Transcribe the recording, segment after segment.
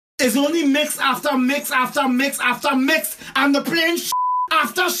It's only mix after mix after mix after mix, and the playing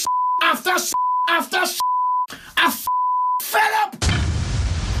after after after I fed up.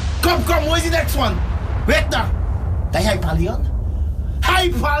 Come, where's the next one? Wait now. That Hyperion?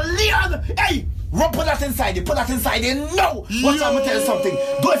 Hyperion! Hey! Put that inside you. Put that inside you. No! Watch out, I'm gonna tell you something.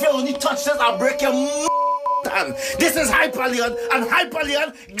 Don't if you only touch this, I'll break your hand. This is Hyperion, and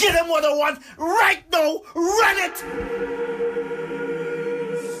Hyperion, give them what they want right now. Run it!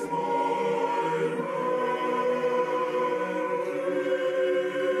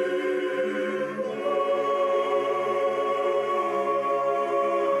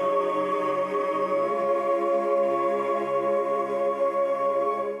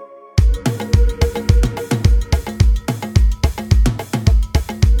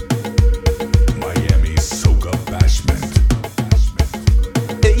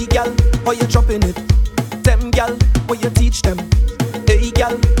 How you dropping it? Them gal, what you teach them? Hey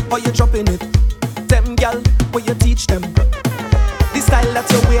gal, how you dropping it? Them gal, what you teach them? The style that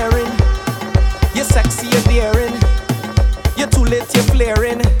you're wearing, you're sexy, you're daring. You're too late, you're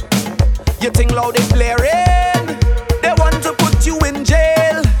flaring. You think loud and blaring. They want to put you in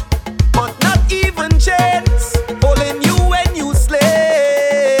jail, but not even chance. Holding you when you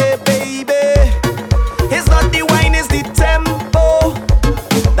slay, baby. It's not the wine, it's the tempo.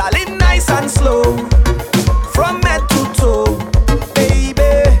 Darling, nice and slow, from head to toe,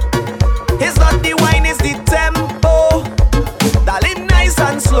 baby. It's not the wine, it's the tempo. Darling, nice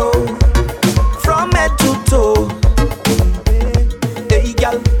and slow, from head to toe. Hey,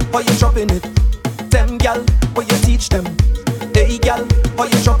 gal, how you dropping it? Them gal, what you teach them? Hey, gal, how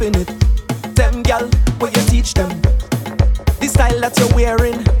you dropping it? Them gal, what you teach them? The style that you're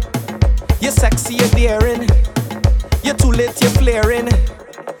wearing, you're sexy, you're daring. You're too late, you're flaring.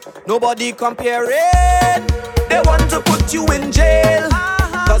 Nobody comparing. They want to put you in jail,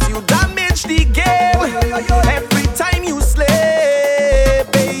 cause you damage the game. Every time you slay,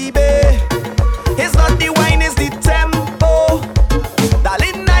 baby. It's not the wine, it's the tempo.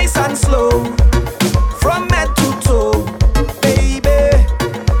 Darling, nice and slow, from head to toe, baby.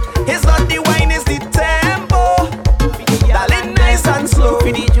 It's not the wine, it's the tempo. Darling, nice and slow,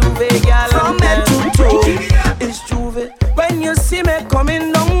 from head to toe. It's Juve. When you see me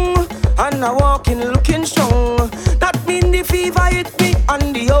coming down and I walking looking strong, that mean the fever hit me,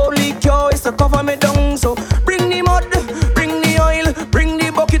 and the only cure is to cover me down. So bring the mud, bring the oil, bring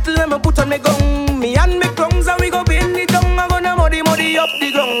the bucket, let me put on me gun. Me and me clowns and we go bend it down. I'm gonna muddy up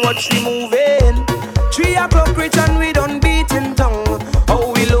the ground. Watch we moving. 3 o'clock reach and we done beating tongue.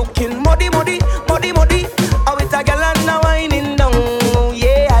 How we looking muddy. How it a gal and a whining down.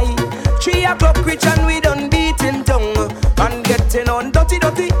 Yeah, 3 o'clock reach and we done beating tongue. And getting on dirty.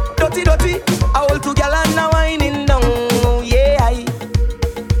 I hold to gal and a whining down. Yeah,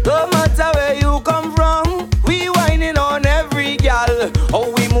 no matter where you come from, we whining on every gal. How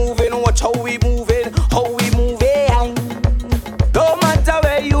we moving, watch how we moving. No matter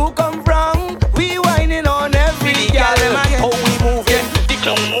where you come from, we whining on every gal. How we moving, the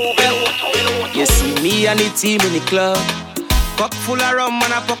club moving. You see me and the team in the club, cup full of rum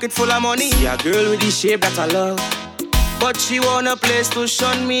and a pocket full of money. See a girl with the shape that I love, but she want a place to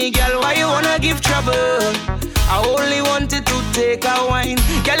shun me. Girl, why you wanna give trouble? I only wanted to take a wine.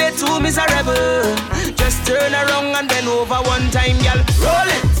 Girl, you're too miserable. Just turn around and bend over one time, girl. Roll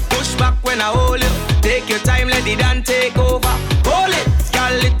it, push back when I hold you. Take your time, let it and take over. Hold it,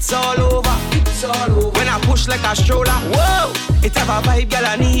 girl, it's all over. When I push like a stroller, whoa, it have a vibe, girl,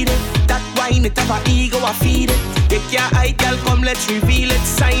 I need it. That wine, it have a ego, I feed it. Take your eye, girl, come, let's reveal it.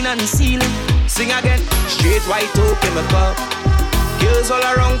 Sign and seal it. Sing again, straight white open my cup. Girls all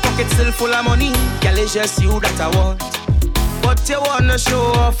around, pocket still full of money. Girl, it's just you that I want, but you wanna show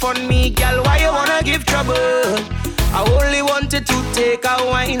off on me. Girl, why you wanna give trouble? I only wanted to take a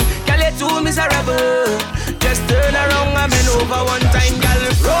wine. Girl, you're too miserable. Just turn around and bend over one time. Girl,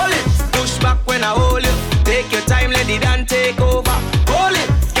 roll it, push back when I hold you. Take your time, let it and take over. Hold it,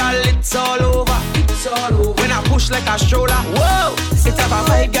 girl, it's all over. When I push like a stroller, whoa, it have a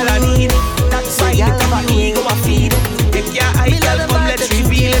vibe, girl, I need it. That's why it have a ego, I feed it. If your eye, girl, come, let's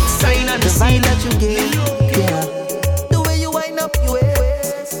reveal it. Sign and seal that you give, yeah. The way you wind up your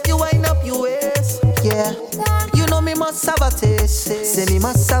waist, yeah. You know me must have a taste, say me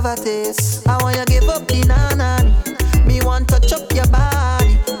must have a taste. I want you give up the nanani. Me want to touch up your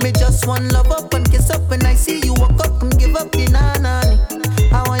body. Me just want love up and kiss up when I see you walk up and give up the nanani.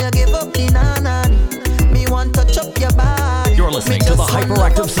 I want you give up the nanani. Me want to touch up your body. You're listening to the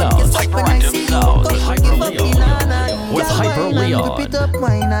Hyperactive Sound. Hyperactive Sound. Hyper Leon. With Hyper Leon. Grip it up,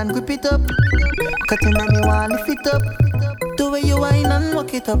 wine and grip it up. Cutting on me want lift it up. Do The way you whine and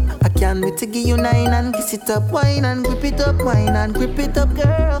walk it up, I can't wait to give you 9 and kiss it up. Whine and grip it up, whine and grip it up,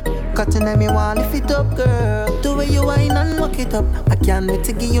 girl. Cutting at me while lift it up, girl. The way you whine and walk it up, I can't wait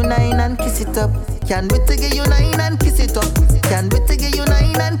to give you 9 and kiss it up. Can't wait to give you 9 and kiss it up. Can't wait to give you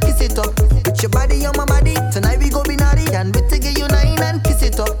 9 and kiss it up. With your body on my body, tonight we go be naughty. Can't wait to give you 9 and kiss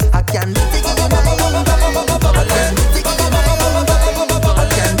it up. I can't wait to give you 9. I can't wait to give you 9. I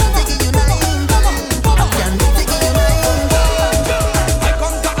can't wait to give you 9. I can't wait to give you 9.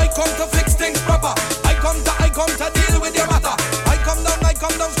 I come to fix things proper. I come to deal with your matter. I come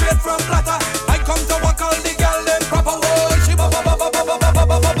down straight from platter. I come to walk all the girl them proper. Oh, she bubbling.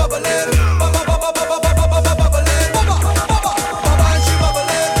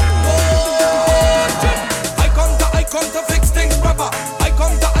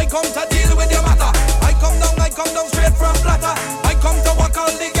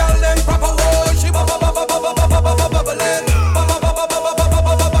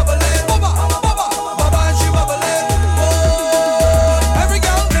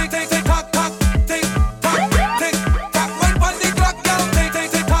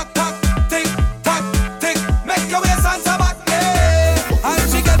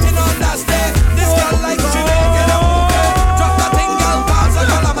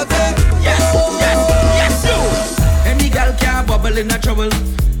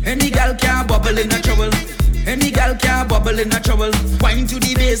 In a trouble, wine to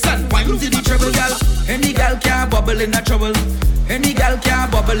the bass and wine to the treble, gal. Any gal can bubble in a trouble. Any gal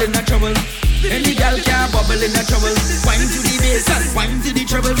can bubble in a trouble. Any gal can bubble in a trouble. Wine to the bass and wine to the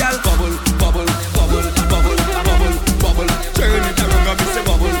treble, gal. Bubble, bubble, bubble, bubble, bubble, bubble. Turn it around and me say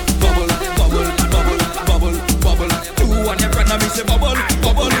bubble, bubble, bubble, bubble, bubble, bubble. Two on your front and me say bubble,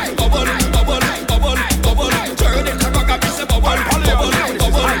 bubble, bubble, bubble, bubble, bubble. Turn it around and me say bubble, bubble,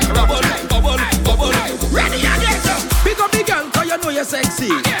 bubble, bubble, bubble, bubble. Ready again. Pick up the girl 'cause you know you're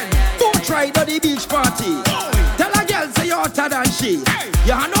sexy. Don't try to the beach party. Tell a girl say you're hotter than she.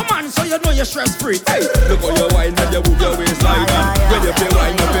 You have no man so you know you're stress free. Hey, look how you whine and you move your waistline. When you play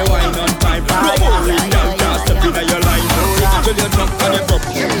wine, you play wine on time. No more in girl can't step in your line. Until you drop and you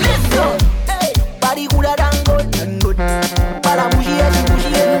drop. Hey, body gooder than good. Para bougie,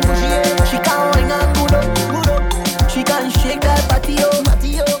 she can wine and good up. She can shake that patio.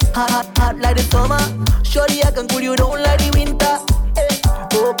 Hot like the summer. Shorty, I can cool you down like the winter. Hey.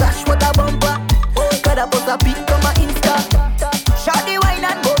 Oh gosh, what a bumper. Gotta post a pic on my Insta. Shorty wine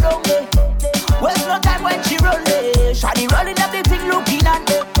and go down there. Waste no time when she run there. Shorty rolling up the thing looking at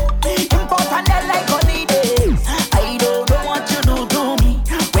me. Important that like holiday. I don't know what you do to me.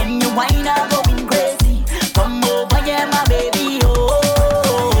 When you wine I'm going crazy. Come over here my baby,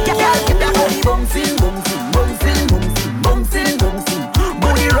 oh. Get that body bouncing, bouncing, bouncing, bouncing, bouncing, bouncing.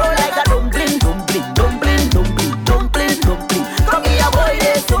 Booty roll like a dumpling. Come here, boy,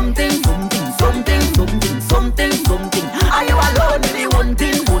 there's something. Are you alone with the one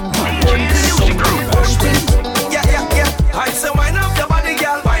thing? Yeah. I say, wind up your body,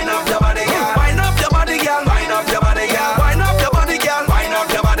 girl. Wind up your body, girl. Wind up your body, girl. Wind up your body, girl. Wind up your body, girl. Wind up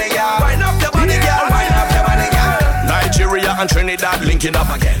your body, girl. Wind up your body, girl. Wind up your body, girl. Nigeria and Trinidad linking up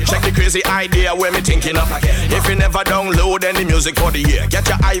again. Check the crazy idea where me thinking up again. If you never download any music for the year, get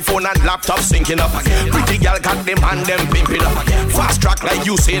your iPhone and laptop syncing up again. Pretty girl got them and them pimping up again. Fast track like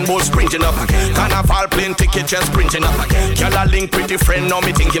Usain Bolt sprinting up again. Carnival plane ticket just printing up again. Girl a link pretty friend now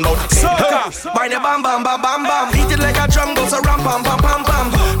me thinking about Soca. Buy the bam bam bam bam bam. Beat it like a drum goes a ram pam pam pam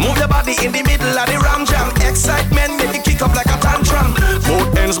pam. Move your body in the middle of the ram jam. Excitement make it kick up like a tantrum.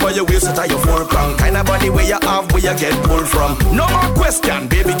 Both ends by your waist at your foreground. Kind of body where you have where you get pulled from. No more question,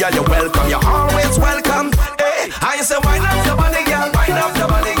 baby girl, you're welcome. You're always welcome. Hey, I say wind up your body, girl. Wind up your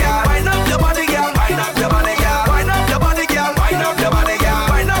body, girl. Wind up your body, girl. Wind up your body, girl. Wind up your body, girl. Wind up your body, girl.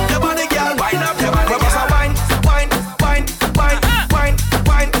 Wind up your body, girl. Wind up your body, girl. Wine.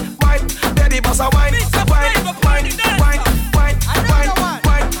 Baby, boss a wine.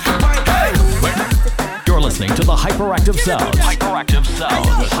 You're listening to the Hyperactive Sound. Hyperactive Sound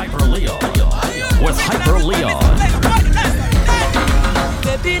with Hyper Leon. With Hyper Leon.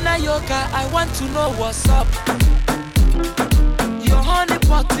 Baby Nayoka, I want to know what's up. Your honey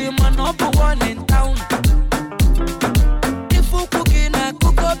pot in my number one in town. If you cooking, I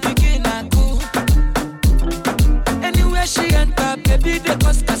cook up, begin, I cook. Anywhere she enter, baby, they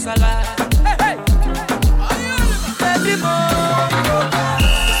cause casala. Hey. Baby, more.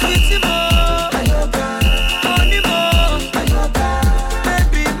 Sweetie, more. Honey, more.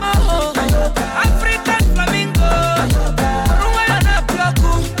 Baby, more. African flamingo. Ruana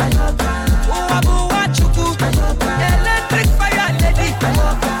Plaku. Uwabu Wachuku. Electric fire lady.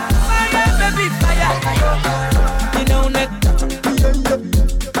 Fire, baby, fire. You know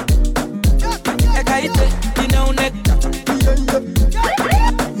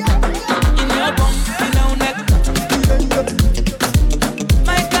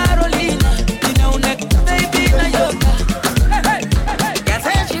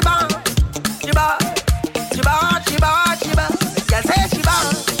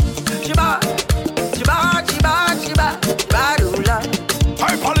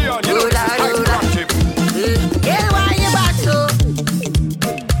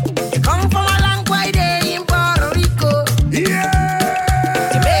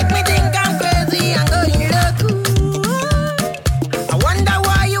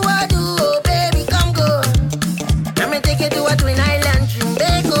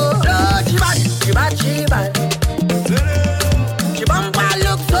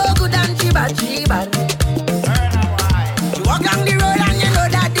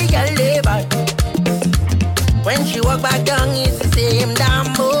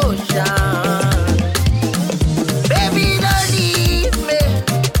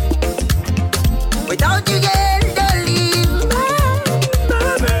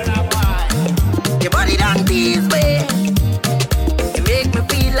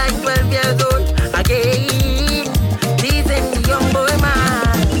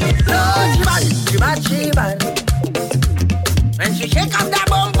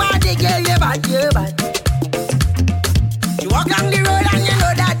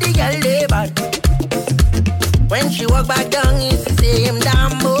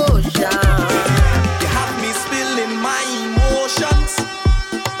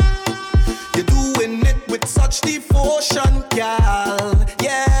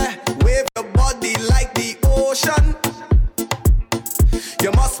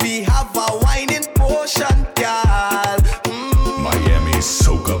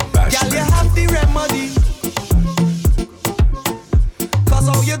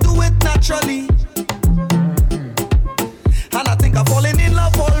naturally. And I think I'm falling in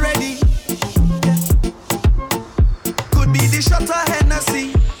love already. Could be the shot of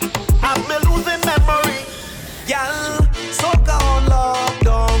Hennessy. I've been losing memory. Gal, soca on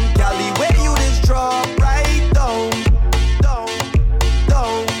lockdown. Gal, the way you just drop right down. Down,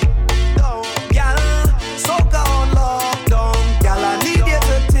 down, down. Gal, soca on lockdown. Gal, I need you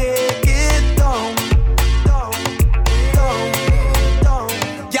to take it down. Down, down, down.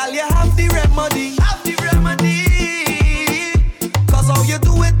 Gal, you have the remedy. Have the remedy. Cause how you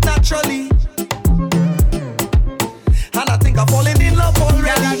do it naturally. And I think I'm falling in love already.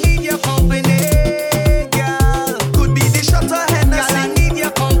 Gal, I need your company. Gal, could be the shot of Hennessy. Gal, I need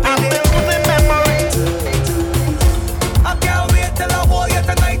your company. I've been losing memory. I can't wait till I hold you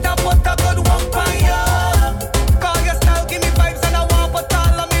tonight and put a good walk on you. Call your style, give me vibes and I want put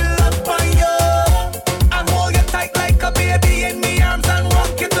all of me love on you. And hold you tight like a baby in me arms and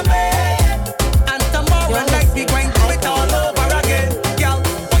rock you to bed. And tomorrow night we going to do it all over again. Girl,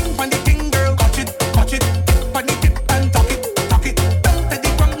 wine on the thing, girl, catch it, tip on the tip and tuck it, down to the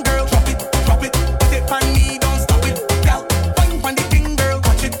ground, girl, drop it, put it on me, don't stop it. Girl, wine on the thing, girl,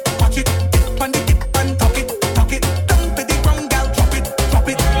 catch it, tip on the tip and tuck it, down to the ground, girl, drop it, put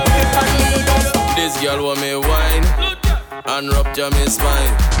it on me, don't stop it. This girl want me wine and rupture me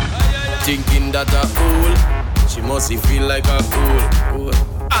spine. Thinking that a fool, she must feel like a fool.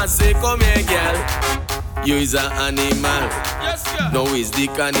 I say come here girl, you is an animal. No is the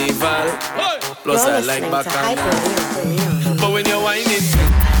carnival. Plus I like bacchanal. But when you're whining,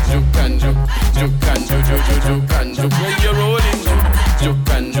 juke and juke, juke and juke, juke and juke. When you're rolling, juke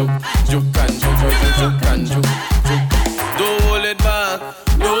and juke, juke and juke, juke and juke. Don't hold it back,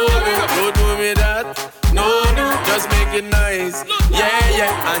 no, don't do me that. No, just make it nice.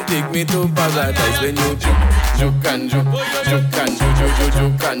 Yeah, and take me to paradise when you juke and juke, juke and juke,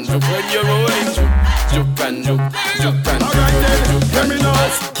 juke and juke. When you're rolling, juke and juke, juke and juke, juke and juke.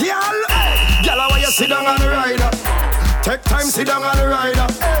 Girl, why you sit down on the rider? Take time, sit down on the rider.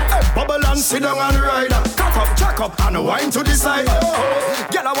 Bubble and sit down on the rider. Cock up, jack up, and wine to the side.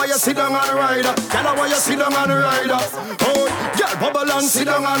 Girl, why you sit down on the rider? Girl, why you sit down on the rider? Oh, girl, bubble and sit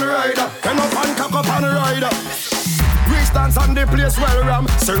down on the rider. Come up and cock up on the rider. Reach dance on the place well ram.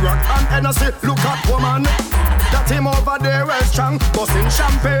 Ciroc and Hennessy, look at woman. That him over there well strong, busting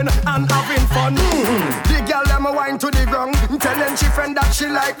champagne and having fun. The girl them a wine to the ground, telling she friend that she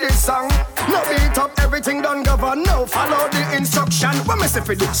like this song. No beat up, everything done govern. No follow the instruction. What me say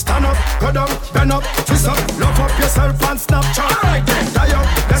for this? Stand up, go down, bend up, twist up, love up yourself and Snapchat. Alright then, die up,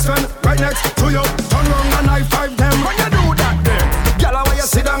 best friend right next to you. Turn round and high five them. When you do that then, girl, why you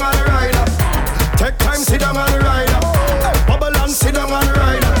sit down on the rider? Take time, sit down on the rider. Bubble and sit down on the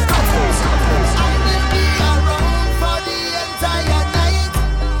rider.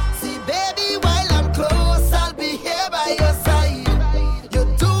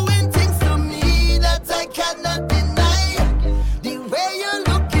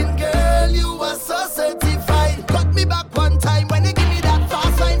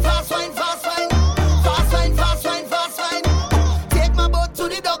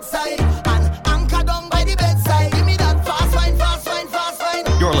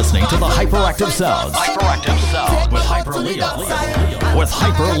 Listening to the Hyperactive Sounds. Hyperactive Sound with Hyper Leo. With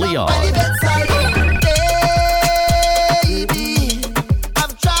Hyper Leo. Baby,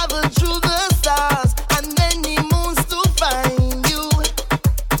 I've traveled through the stars and many moons to find you.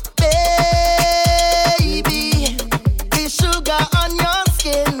 Baby, the sugar on your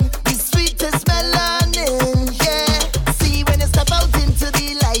skin, the sweetest melanin. Yeah, see when you step out into the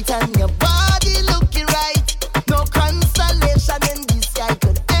light and your body looking right. No consolation in the sky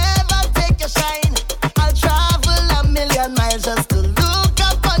could take your shine. I'll travel a million miles just to look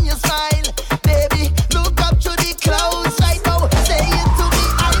up on your smile.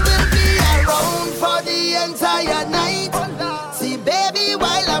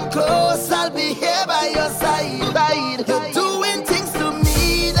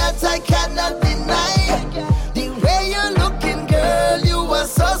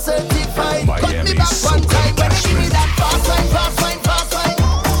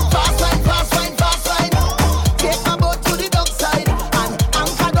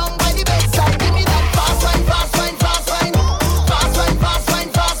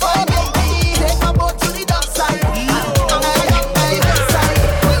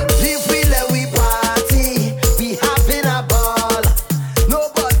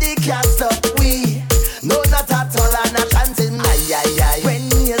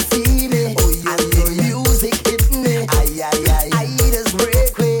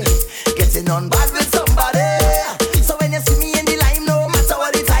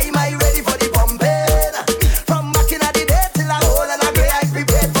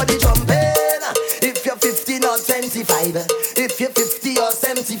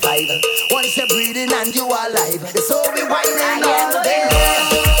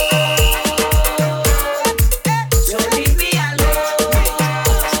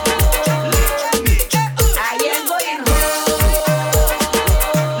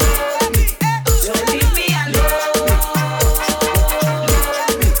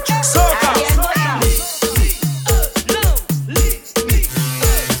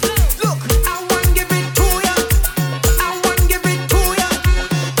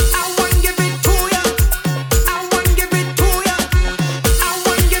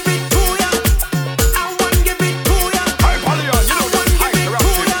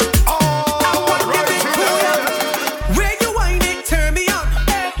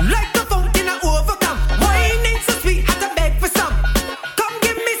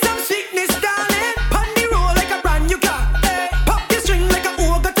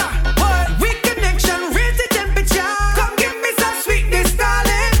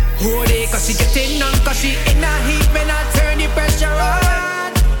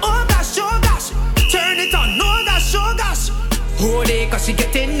 Cause she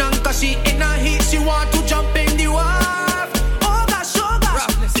getting on, cause she in a heat. She want to jump in the wave. Oh gosh,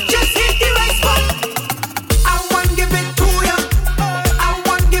 just hit the right spot. I want give it to ya. I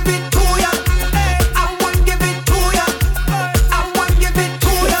want give it to ya. I want give it to ya. I want give it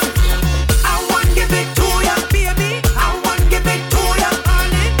to ya. I want give it to ya, baby. I want give it to ya,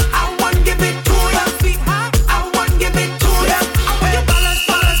 honey. I want give it to ya, sweetheart. I want give it to ya. I want you balance,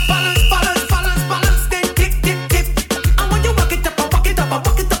 balance, balance, balance, balance, balance, then tip, tip, tip. I want you walk it up, walk it up,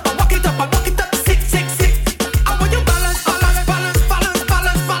 walk it up, walk it up, walk it up, sick, sick, sick. I want you balance, balance, balance, balance,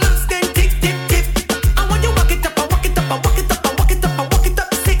 balance, balance, then tip, tip, tip. I want you walk it up, walk it up, walk it up, walk it up, walk it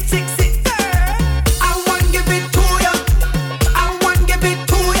up, sick, sick, sick. I want give it to ya. I want give it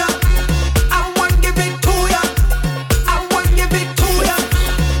to ya. I want give it to ya. I want give it to ya.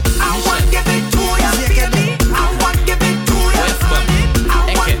 I want give it to ya, baby. I want give it to ya, honey. I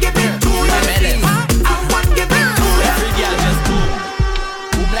want give it to ya, sweetheart. I want give it to ya. Every girl just boom,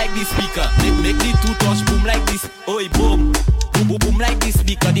 boom like this speaker. Make the two touch boom like this. Oi boom, boom boom boom like this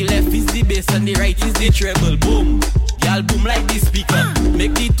speaker. The left is the bass and the right is the treble. Boom, girl boom like this speaker.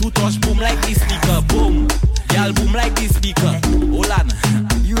 Make the two touch boom like this speaker. Boom, girl boom like this speaker. Hold on,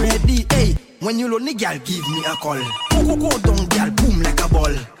 You ready? Hey, when you lonely, girl, give me a call. Go down, girl, boom like a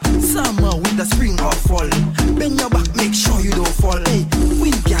ball. Summer, winter, spring or fall. Bend your back, make sure you don't fall. Hey,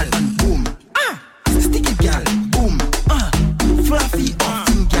 win, girl, boom. Sticky, girl, boom. Fluffy or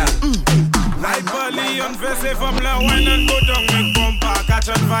thin, girl. Hyperlion fessé from la wine and go down. Make bumper catch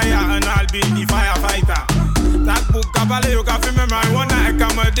on fire and I'll be the firefighter. That book kabale you can filme marijuana ek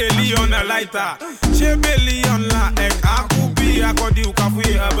amadeli on a lighter. Che belly on la ek akubi akodi u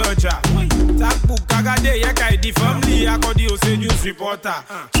kafuye abercha. That book kagade ye kai di family akodi u se news reporter.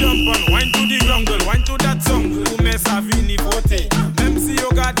 Jump on, wine to the jungle, wine to that song. Ou me sa vie ni vote. Même si yo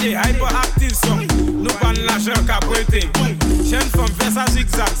gade hyperactive song, nou pan la chen ka prete. Chen femme fait sa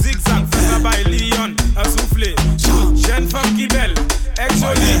zigzag, zigzag, fait sa by Lyon, a soufflé. Chen femme qui belle,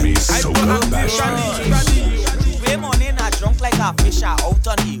 ex-jolie, hyperactive, Way money not drunk like a fish out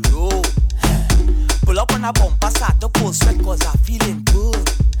on the road. Pull up on a bumper, start to pull sweat cause I'm feeling good.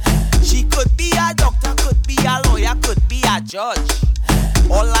 She could be a doctor, could be a lawyer, could be a judge.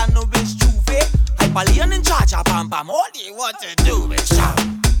 All I know is Juve, Hyperlion in charge of Bam Bam. All they want to do is shout,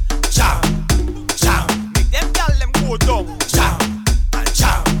 shout, shout. Make them tell them go down, shout, and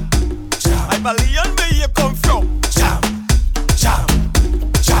shout, shout. Hyperlion where you come from, shout, shout,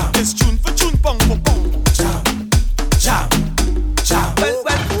 shout. It's tune for tune, bong, bong, bong, shout. Well,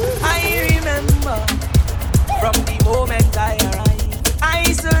 I remember from the moment I arrived,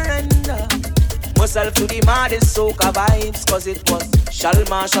 I surrender myself to the maddest soca vibes. Cause it was Shal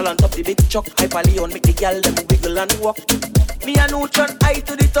Marshall on top the big chuck. Hyperlion make the girl them wiggle and walk. Me and Neutron high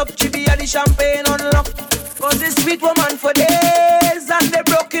to the top, chibi and the champagne on lock. Cause this sweet woman for days, and they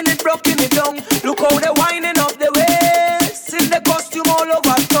broken it down. Look how they winding up the waist, in the costume all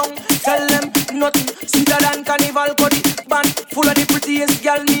over town. Tell them nothing sweeter than carnival. Cause the band full of the prettiest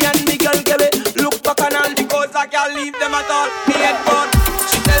girl, me and me girl give it. Look back and all because I can't leave them at all. Me head gone.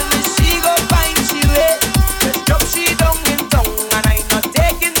 She tell me she go find she way. Just drop she down in town, and I not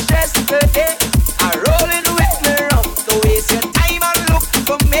taking stress today. I rolling with me rum. Don't waste your time and look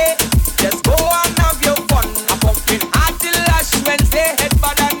for me. Just go and have your fun. I'm pumping hard till Ash Wednesday. Head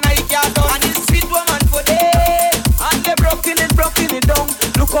bad and I can't done. And this sweet woman for days, and they broken it down.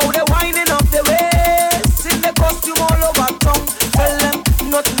 Look how they winding up the waist, in the costume all over town. Tell them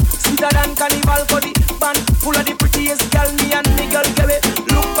nothing sweeter than carnival. For the band full of the prettiest girl, me and me girl give it.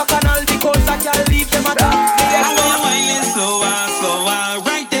 Look back and all because I can't leave them at all. I want you winding slower, slower,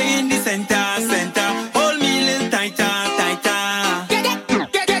 right there in the center. Hold me a little tighter.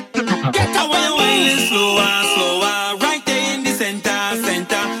 I want you winding slower, right there in the center.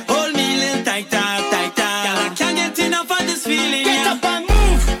 Hold me a little tighter. Girl, I can't get enough of this feeling. Get up and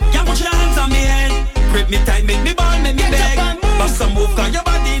move. Girl, put your hands on me head. Grip me tight, make me ball, make me beg. Bust some move, cause your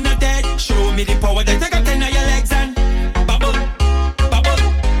body not dead. Show me the power that I got in your legs and bubble.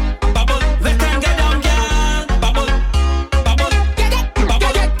 Let them get down, girl. Bubble.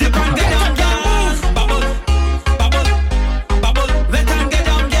 Dip and get down, girl. Bubble. Let them get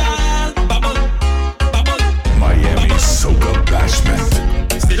down, girl. Bubble. Miami Soca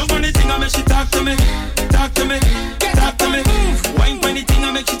Bashment. Still up on the thing, I make she talk to me. Wine when the thing,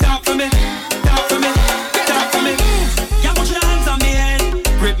 I make she talk for me. Yeah, put your hands on me head.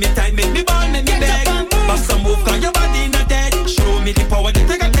 Grip me tight, make me ball, make me beg. Bust some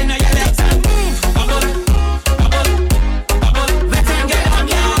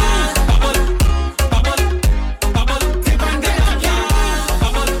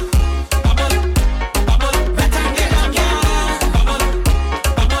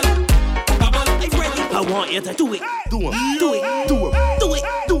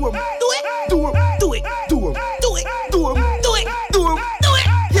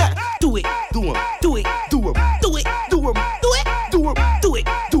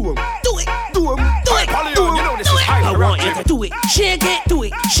it, shake it, do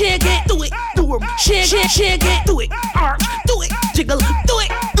it, shake it, do it, do 'em, shake it, do it, arch, do it, jiggle, do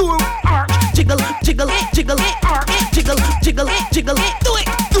it, do 'em, arch, jiggle, jiggle, jiggle, arch, jiggle, jiggle, jiggle, do it,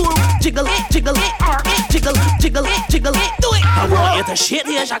 do 'em, jiggle, jiggle, arch, jiggle, jiggle, jiggle, do it. I want you to shake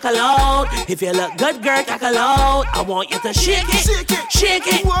your shackle out. If you look good, girl, cackle out. I want you to shake it, shake it,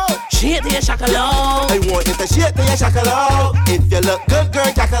 shake your shackle out. I want you to shake your shackle out. If you look good,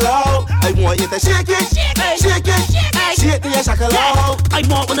 girl, cackle out. I want you to shake it, shake your shackle out. I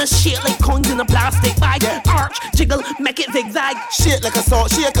want you to shake like coins in a plastic bag. Arch, jiggle, make it zigzag. Shake like a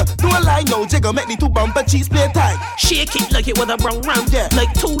salt shaker. Don't lie, no jiggle, make me two bumper cheese play tag. Shake it like it was a wrong run.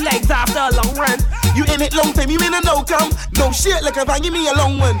 Like 2 legs after a long run. You in it long time, you in a no come. No shit like a van, give me a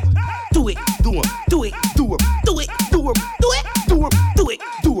long one. Do it, do 'em, do it, do 'em, do it, do 'em, do it, do 'em, do it,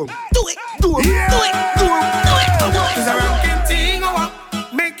 do 'em, do it, do 'em, do it, do it, do it. It's a ranking thing over.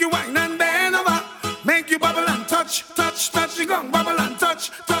 Make you wine and bend over. Make you bubble and touch, touch, touch. You gon' bubble and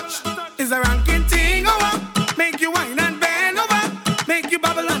touch, touch. It's a ranking thing over. Make you wine and bend over. Make you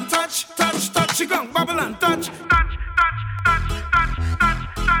bubble and touch, touch, touch. You gon' bubble and touch.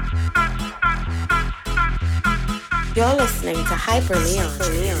 You're listening to Hyper Leon.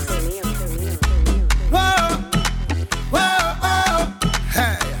 Whoa, whoa, whoa,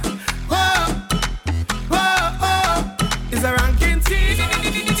 hey, whoa, whoa, whoa. It's a ranking team.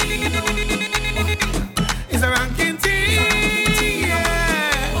 It's a ranking team.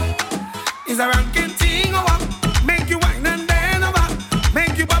 Yeah. It's a ranking team. Over. Make you wine and bend over.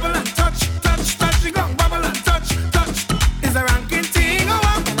 Make you bubble and touch, touch, touch. You gon' bubble and touch, touch. It's a ranking team.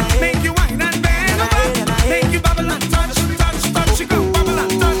 Over. Make you wine and bend over. Make you bubble and touch, touch, touch. You gon' bubble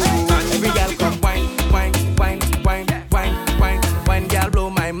and touch, touch. Every girl come wine, wine, wine, wine, wine, wine, wine. Girl blow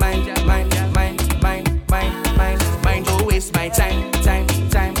my mind, mind, mind, mind, mind, mind, mind. Don't waste my time, time,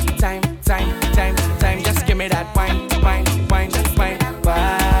 time, time, time, time, time. Just give me that wine, wine, wine, wine,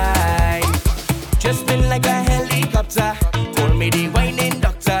 wine. Just been like a helicopter. Call me the whining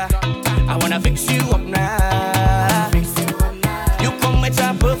doctor. I wanna fix you up now. You come with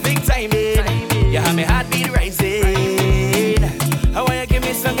your perfect timing. You have me heartbeat rising. I want you give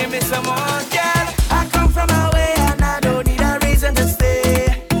me some more, girl. I come from away and I don't need a reason to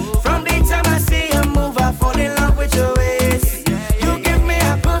stay. From the time I see you move, I fall in love with your ways. You give me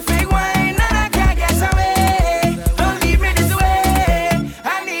a perfect wine and I can't get away. Don't leave me this way.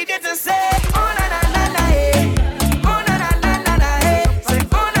 I need you to say, oh na na na na eh. Oh na na na na na eh. Say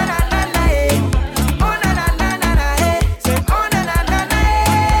oh na na na na eh. Oh na na na na na eh. Say oh na na na na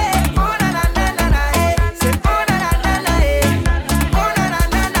eh. Oh na na na na na eh. Say oh na na na na eh. Oh na na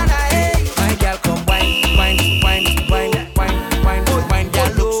na na na eh. My girl come wine, wine, wine, wine, wine, wine, wine.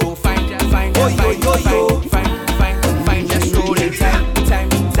 Girl look so fine, fine, fine, fine, fine, fine, fine. Just roll it time, time,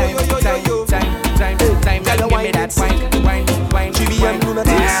 time, time, time, time, time. Girl, give me that wine, wine, wine, GBM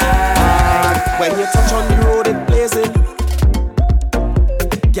lunatics. When you touch on the road, it blazing.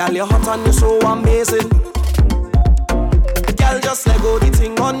 Girl, you're hot and you're so amazing. Girl, just let go the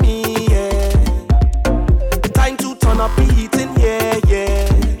thing on me, yeah. Time to turn up the heating, yeah, yeah.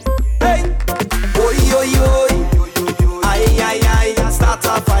 Hey, oi, oi, oi, ay, ay, ay, start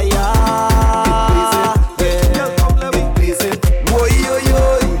a fire. Yeah, oi, oi,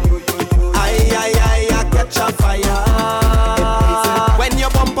 oi, ay, ay, ay, catch a fire. When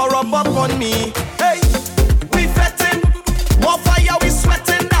your bumper rub up on me, hey, we fetting, more fire, we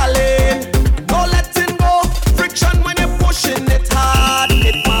sweating, darling. No letting go, friction when you're pushing it hard,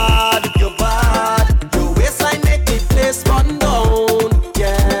 it mad, you're bad. Your waistline make the place run down, yeah.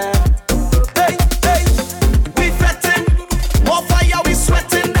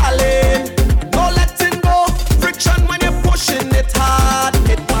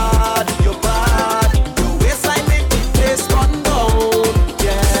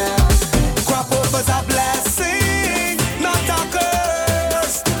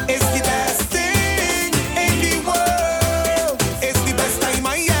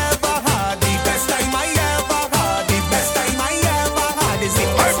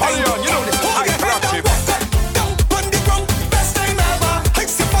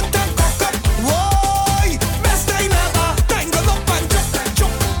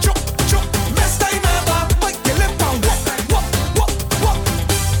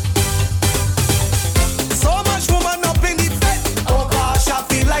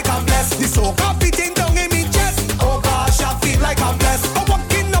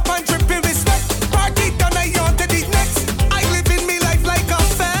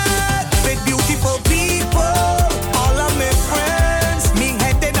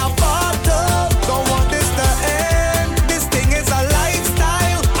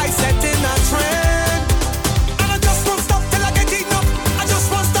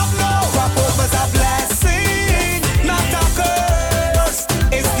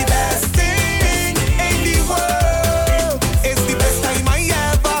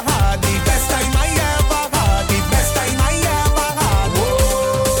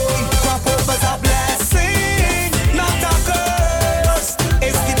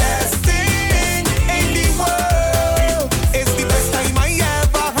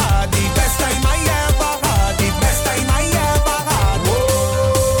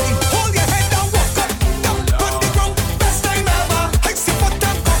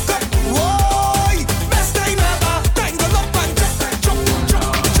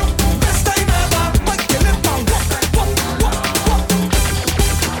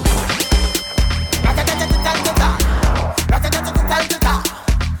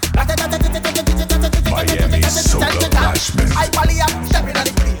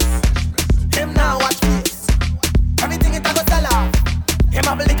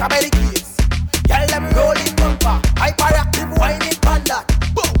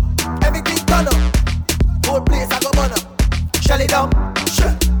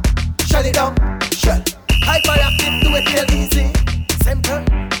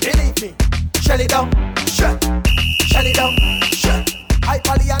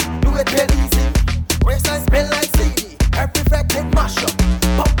 it real easy. Waistline spin like CD. Every freaking mash up.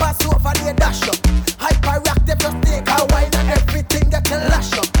 Bumper sofa they dash up. Hyperactive just take a wine and everything that can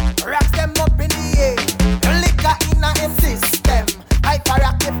lash up. Racks them up in the air. Liquor in a system.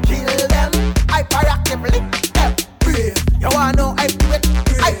 Hyperactive kill them. Hyperactive lick them. You wanna know I do it?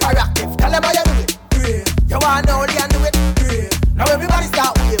 Hyperactive. Tell them how you do it. You wanna know they do it? Now everybody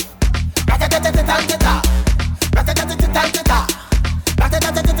start wave. Rat-a-tat-tat-tat-tat-tat. Rat-a-tat-tat-tat-tat-tat.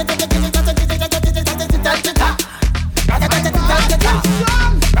 Rat-a-tat-tat-tat-tat-tat-tat.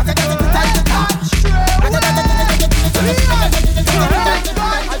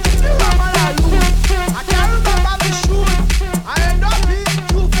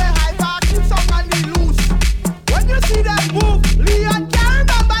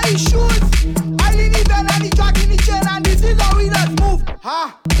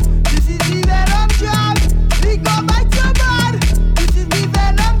 This is the venom job. We go back to bad. This is the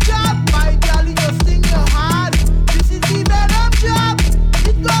venom job. My girl, you just sing your heart. This is the venom job.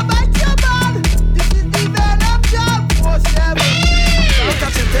 It go back to bad. This is the venom job. 4-7. Take a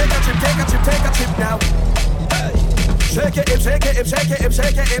chip, take a chip, take a chip, take a chip now. Hey. Shake it, shake it, shake it,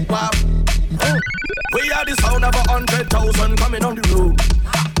 shake it, wow. We are the sound of 100,000 coming on the road.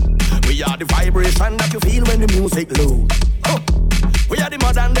 We are the vibration that you feel when the music low. We are the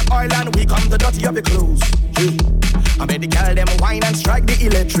mud and the oil and we come to dirty up your clothes. I made the girl them wine and strike the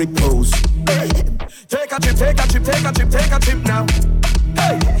electric pose. Take a chip, take a chip, take a chip, take a chip now.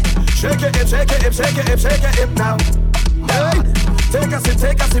 Hey, shake it, shake it, shake it, shake it now. Hey, take a sip,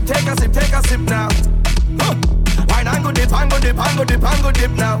 take a sip, take a sip, take a sip now. Wine and go dip, and go dip, and go dip, and go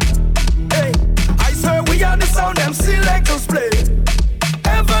dip now. Hey, I swear we are the sound them selectors play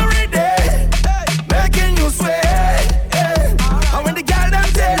every day, making you sway. And when the girl them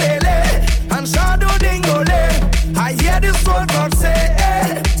telele and shadow dingole, I hear this one God say,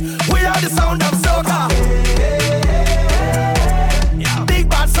 we are the sound of soca. Big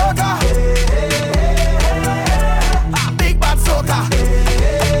bad soca. Big bad soca.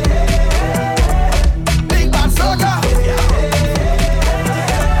 Big bad soca.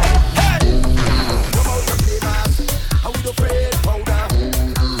 Hey, come out to play mass. How we do afraid powder?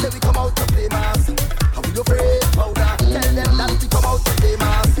 Say we come out to play mass. How we do afraid powder? Tell them that we come out to play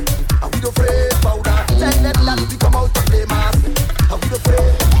mass. How we do afraid powder? Tell them that we come out to play mass. How we do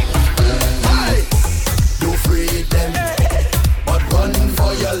afraid? Hey, you afraid them, but run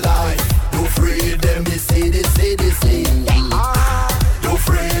for your life. You afraid them, they say, they say, they say. You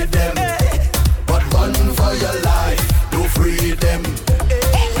afraid them, but run for your life. You afraid them.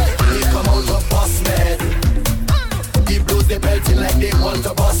 They come out of Bashment. The blues they belting like they want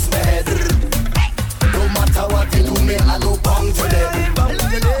to bust me head. No matter what they do, me I go bang for them.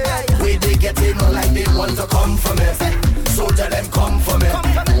 Way they get in like they want to come for me. So tell them come for me.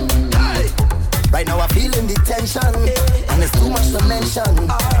 Right now I'm feeling the tension, and it's too much to mention.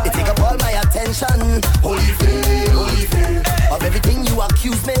 It take up all my attention. Holy faith, of everything you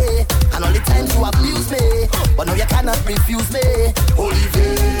accuse me, and all the times you abuse me, but now you cannot refuse me. Holy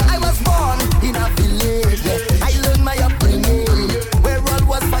faith, I was born in a village. I learned my upbringing, where all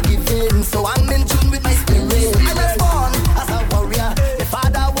was forgiven. So I'm in tune with my spirit. I was born as a warrior. My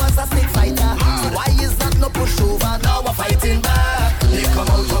father was a snake fighter. So why is that no pushover? Now we're fighting back. They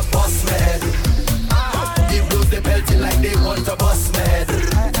come out of Bashment. The blues they belting like they want to bust me.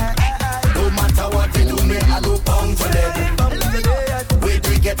 No matter what they do, me I go bang for them. Wait,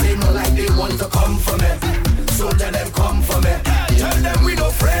 we get in like they want to come for me. So tell them come for me. Tell them we don't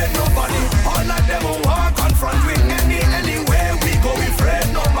afraid nobody. All of them will walk on front with anywhere we go. We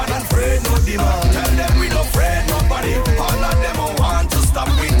afraid no man and afraid no demon. Tell them we don't afraid nobody. All of them will want to stop.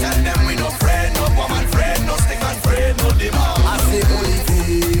 We tell them we don't afraid no woman, afraid no stick and afraid no demon. I say holy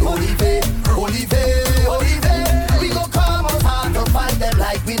faith, holy faith, holy faith, holy faith. We go come out hard to fight them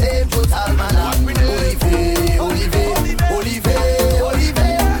like we name total man. Holy faith, holy faith, holy faith, holy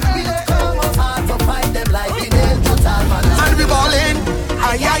faith. We go come out hard to fight them like we name total man. And we ballin',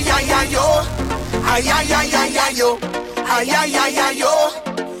 ay ay ay ay yo, ay ay ay ay ay yo, ay ay ay ay yo.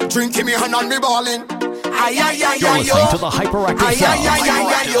 Drinking me hand and me ballin'. Ay ay ay You're ay yo. listening to the Hyperactive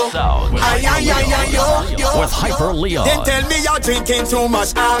Sound. Ay ay ay ay yo. With Hyper Leon. They tell me you're drinking too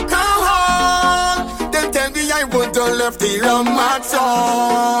much alcohol. They tell me I wouldn't have left the rum at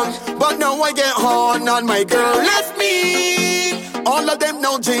all. But now I get hard and my girl left me. All of them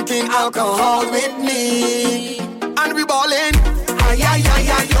now drinking alcohol with me. And we ballin'. Ay ay ay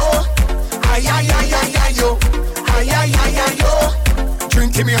ay yo. Ay ay ay ay ay yo. Ay ay ay ay yo.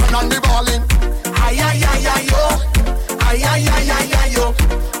 Drinking me hand and we ballin'. Ay ay ay ay yo. Ay ay ay ay ay yo.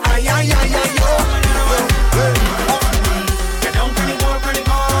 Ay ay ay ay yo. Get down to the work and the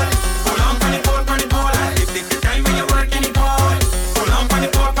ball.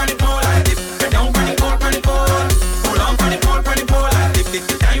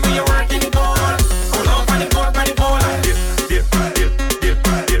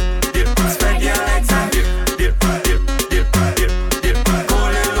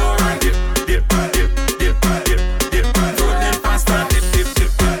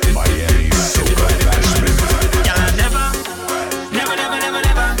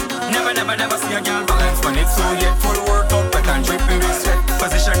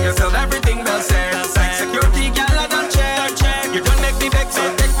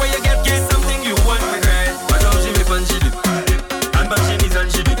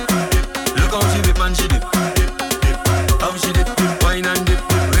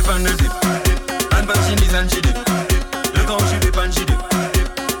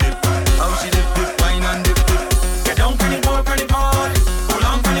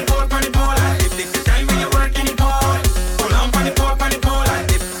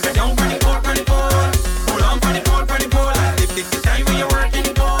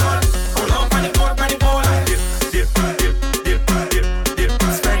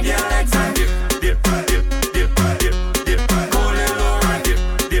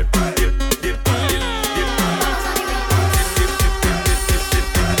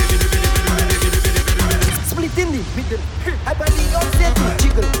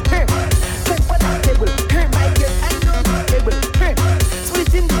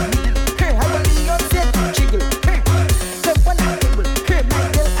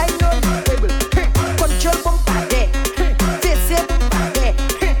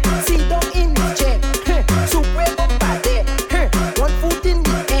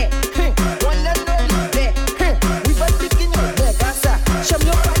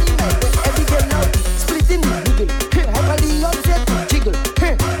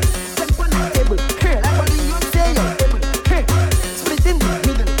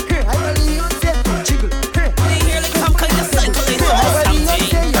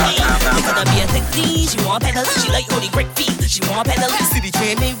 want pedal. See the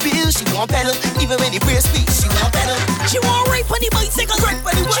train they bill, she want pedal. Even when they press speech, she want pedal. She want ride on the bicycle, she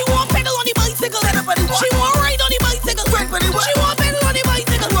want pedal on the bicycle. She want ride on the bicycle, she want pedal on the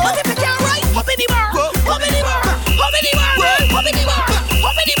bicycle. But if you can't ride, hop in the bar, hop in the bar, hop in the bar, hop in the bar,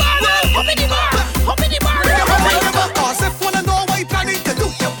 hop in the bar, hop in the bar, hop in the bar. Cause if wanna know what you planning to do,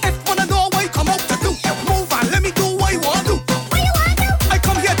 if wanna know what you come out to do, move on, let me do what you want to do. What you want to do? I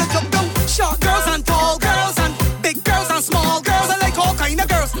come here to jump down. Short girls and tall girls and big girls and small girls. I like all kind of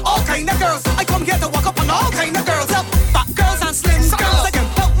girls, all kind of girls. I come here to walk up on all kind of girls. Fat girls and slim girls. I can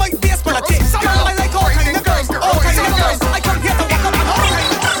help my face for a tip. I like all kind of girls, all kind of girls. I come here to walk up on all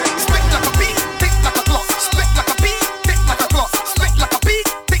kind of girls. Spit like a bee, tick like a clock. Spit like a bee, tick like a clock. Spit like a bee,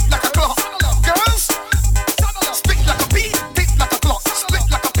 tick like a clock. Girls, spit like a bee, tick like a clock. Spit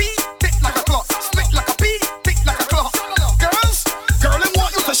like a bee, tick like a clock. Spit like a bee, tick like a clock. Girls, girl, I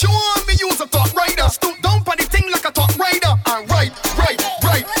want you to show me use a top rider. Stoop down for the thing like a top rider. And right.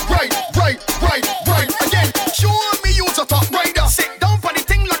 Again, show me use a top rider. Sit down for the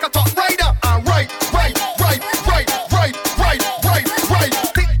thing like a top rider. And right.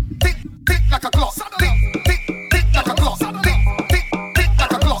 Tick like a clock. Tick like a clock. Tick like a clock.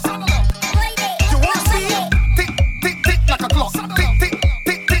 You want me? Tick like a clock.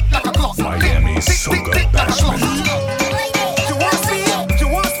 Tick like a clock. Miami Soca Bashment.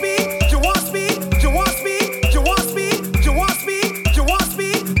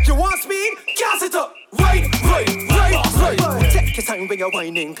 Gas it up, right. Take your time when you're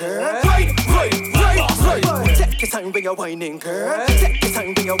whining, girl. Right. Take your time when you're whining, girl. Take your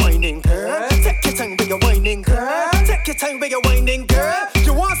time when you're whining, girl. Take your time when you're whining, girl. Take your time when you're whining, girl.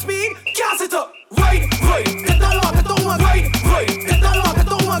 You want speed? Gas it up, right. Get down, right. Get down, right. Get down, right. Get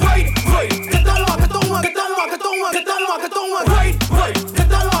down, right. Get down, right. Get down, right. Get down, right. Get down, right. Get down, right. Get down, right.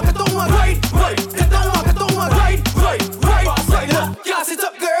 Get down, right. Get down, right. Get down, right. Get down, right. Gas it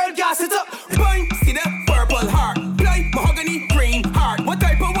up, girl. Gas it up. Boy, see that purple heart, like mahogany green heart. What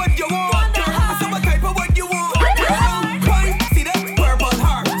type of wood you want? I said what type of wood you want? Boy, see that purple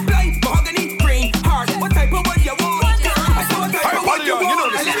heart, like mahogany green heart. What type of wood you want? I said what type of wood you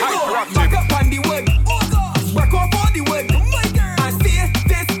want? And let me go back up on the wood, back off on the wood, and say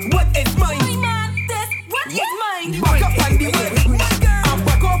this what is mine. Back up on the wood, and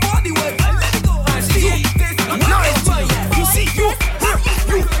back off on the wood, and say this what is mine. You see, you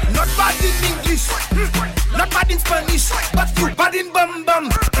not bad in English, not bad in Spanish, but you bad in bum bum.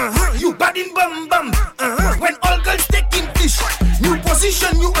 You bad in bum bum. When all girls taking fish, new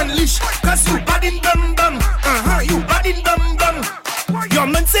position you unleash, cause you bad in bum bum. You bad in bum bum. Your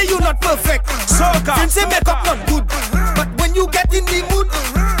man say you not perfect, Soca. Friends say makeup not good, but when you get in the mood,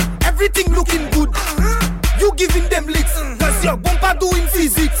 everything looking good. You giving them licks, cause your bumper doing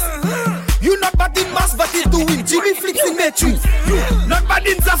physics. You not bad in mass, but it's doing Jimmy flicks in Metri. You not bad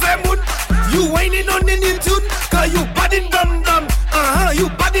in Zafemun. You whining on the new tune, cause you bad in bum bum. You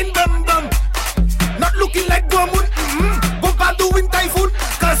bad in bum bum. Not looking like Gomun. Bumper doing typhoon,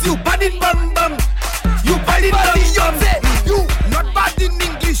 cause you bad in bum bum. You bad in bum bum. You not bad in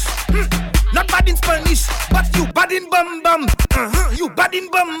English, not bad in Spanish, but you bad in bum bum. You bad in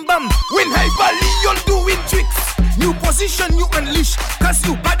bum bum. When Hyper Leon doing tricks, new position you unleash, cause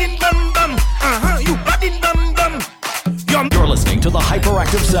you bad in bum bum. You bad in bum bum. You're listening to the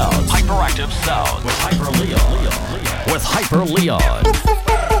Hyperactive Sounds. Hyperactive Sounds with Hyper Leon. With Hyper Leon.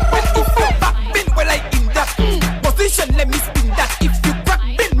 Well, I in that position, let me spin that. If you crack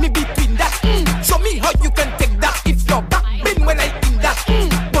bin me between that, show me how you can take that. If you're back bin when I in that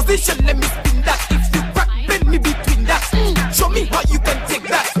position, let me spin that. If you crack bin me between that, show me how you can take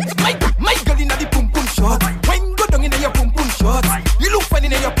that. My girl in the pum pum shot. When go down in your pum pum shot, you look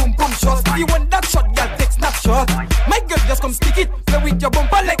funny in your pum pum shot. If you want that shot, girl, take snapshot. My girl, just come stick it. Play with your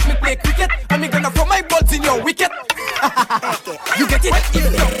bumper like me play cricket. And me gonna throw my balls in your wicket. You get it?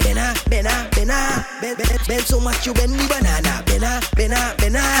 Bend so much you bend the banana.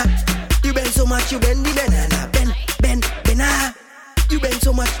 You bend so much you bend the banana. Bend. You bend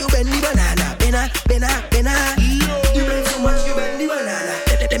so much you bend the banana. You bend so much you bend the banana.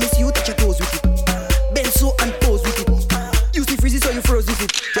 Let me see you touch your toes with it. Bend so and pose with it. You see freezy so you froze with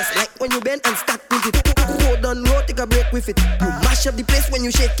it. Just like when you bend and stack with it. Hold on, roll, take a break with it. You mash up the place when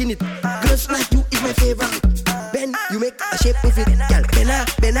you shaking it. Girls like you is my favorite. Bend, you make a shape with it. Girl, bena.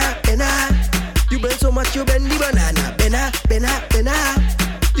 You bend so much you bend the banana. Bena.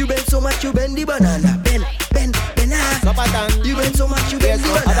 You bend so much you bend the banana. Bena. You bend so much you bend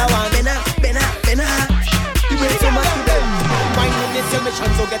the banana. Bena. You bend so much you bend. Mind in this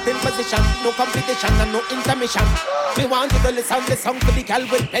mission, so get in position. No competition and no intermission. mission. Me want you to listen the song for the girl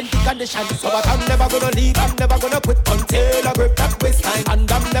with plenty condition. So but I'm never gonna leave, I'm never gonna quit until I grip that waistline.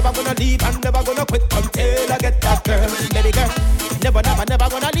 And I'm never gonna leave, I'm never gonna quit until I get that girl, baby girl. Never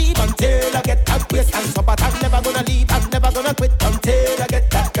gonna leave until I get that waistline. So but I'm never gonna leave, I'm never gonna quit until I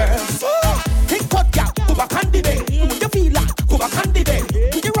get that girl. Think what, girl, go back on the bed. When you feel like, go back on the bed.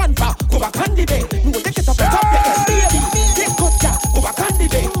 When you run far, go back on the bed. You will take it up and top your head, baby. Think what, girl, go back on the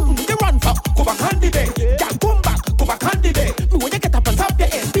bed. When you run far, go back on the bed. Girl, come back, go back on the bed. You will take it up and top your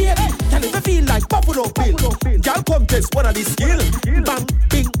head, baby. Can it feel like Buffalo Bill? Girl, come test one of the skill. Bang,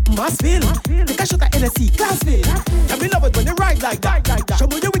 bing, Massville. Take a shot at NSC, Glassville. Can me love it when you ride like that. Show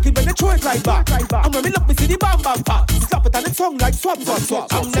me you wicked when you throw it right back. And when me look, me see the bam bam pop. Slap it and it song like swap.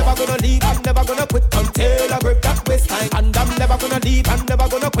 I'm never gonna leave, I'm never gonna quit until I grip that waistline. And I'm never gonna leave, I'm never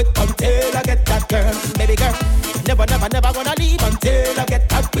gonna quit until I get that girl, baby girl. Never gonna leave until I get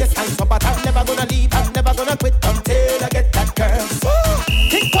that waistline. So but I'm never gonna leave, I'm never gonna quit until I get that girl.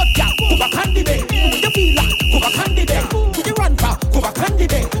 Think what, girl, go back on the bed. When you feel like, go back on the bed. When you run far, go back on the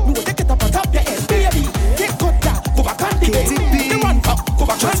bed. You will take it up on top your head, baby. Think what, girl, go back on the bed. When you run far, go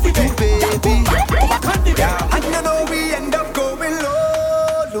back on the bed. Go back on the bed. And you know we end up going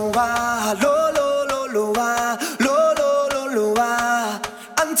low, lower, lower,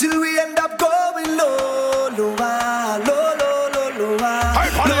 until we end up going low, lower.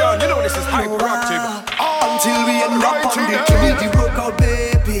 Hyper, you know this is hyperactive. Until we end up on the community workout,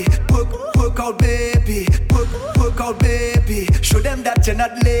 baby. Work out, baby. Work out, baby. Show them that you're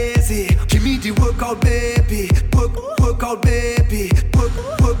not lazy. Give me the workout, baby. Work out, baby.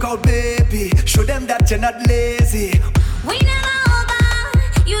 Work out, baby. Show them that you're not lazy. We never over.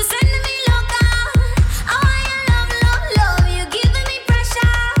 You sending me loca. I want your love. You giving me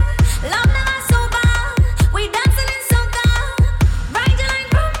pressure. Love never sober. We dancing in soca. Riding like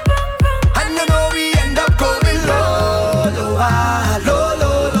vroom, vroom, vroom. And you know we end up going low, lower,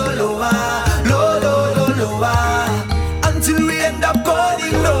 until we end up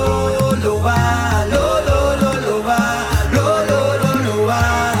going low,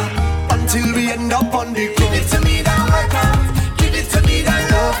 until we end up on the ground. Give it to me that workout, give it to me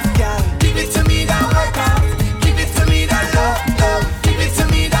that love, girl. Give it to me that workout, give it to me that love. Give it to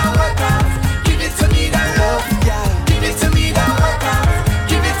me that workout, give it to me that love, girl. Give it to me that workout,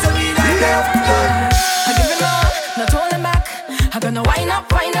 give it to me that love. I give it up, not holding back. I'm gonna wind up.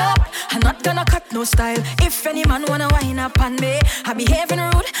 I'm not gonna cut no style. If any man wanna wind up on me, I behaving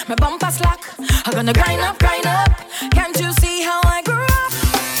rude, my bumper slack. I'm gonna grind up. Can't you see how I grew up?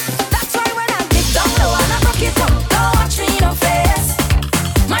 That's why when I get down low and I rock it up, don't watch me no face.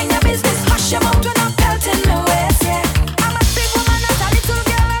 Mind your business, hush your mouth when I'm pelting my waist, yeah. I'm a big woman, not a little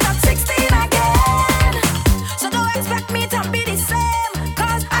girl, and I'm 16 again. So don't expect me to be the same,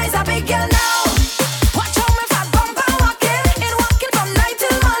 cause I's a big girl now. Watch how me fat bumper walking, it walking from night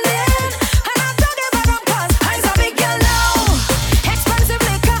till morning. And I don't give a damn cause I's a big girl now. Expensive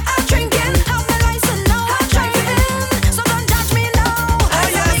liquor I'm drinking, have my license now I'm driving.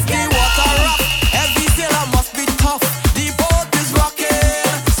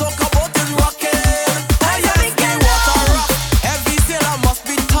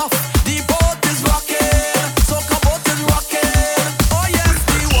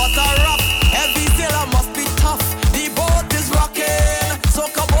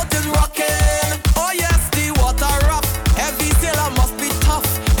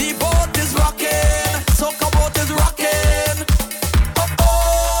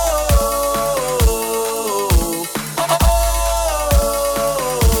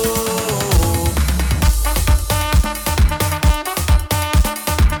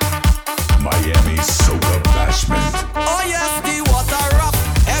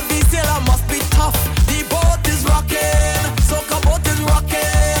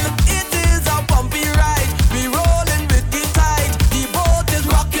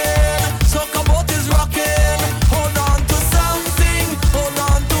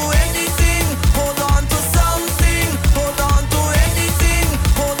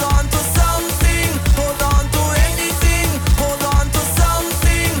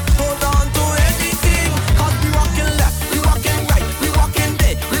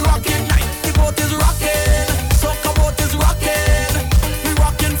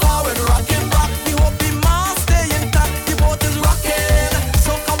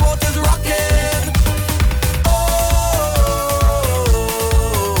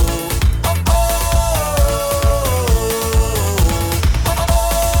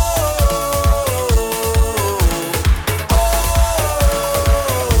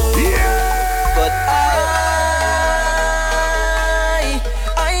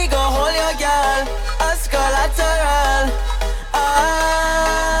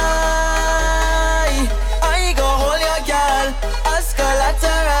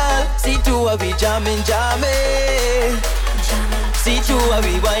 are we jamming, jamming. See two are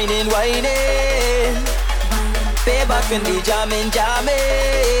we whining, whining. Payback when we jamming, jamming.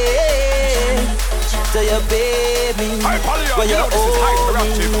 Tell your baby, when you owe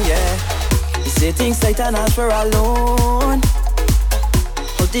me, yeah. You say things tight and ask for a loan.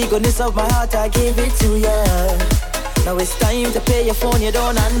 Out the goodness of my heart, I gave it to you. Now it's time to pay your phone, you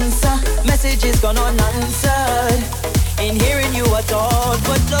don't answer. Messages gone unanswered. Ain't hearing you at all,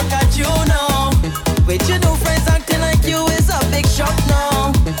 but look at you now. With your new friends acting like you is a big shock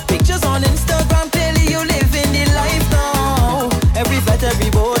now. Pictures on Instagram, clearly you living the life now. Every flight,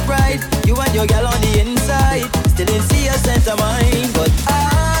 every boat ride, you and your girl on the inside. Still didn't see a cent of mine, but I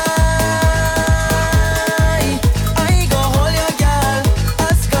go hold your girl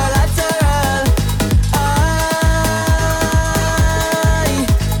as collateral.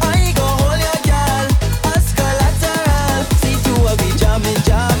 I go hold your girl as collateral. See two are we jamming,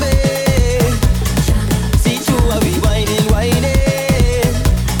 jamming. See two are we whining, whining.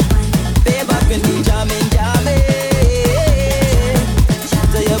 Payback when we jamming, jamming.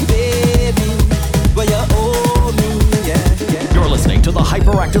 Tell your baby where you owe me, yeah. You're listening to the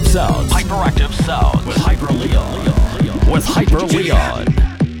Hyperactive Sounds. Hyperactive Sounds with Hyper Leon. With Hyper Leon.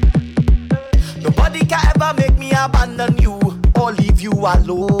 Nobody can ever make me abandon you or leave you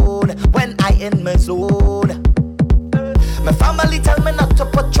alone when I in my zone. My family tell me not to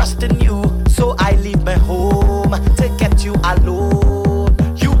put trust in you, so I leave my home to get you alone.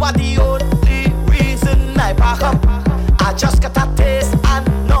 You are the only reason I back up. I just got a taste and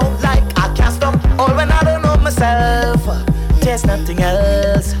know like I can't stop. All when I don't know myself, there's nothing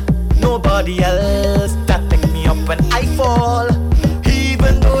else, nobody else that pick me up when I fall.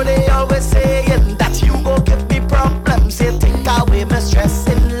 Even though they always saying that you go give me problems, they take away my stress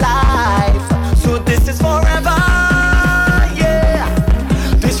in life. So this is forever, yeah.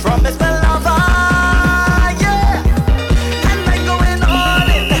 This promise my lover, yeah. And I'm going all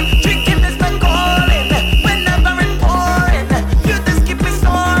in, drinking is my calling. Whenever it's pouring, you just keep me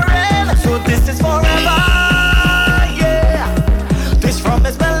soaring. So this is forever, yeah. This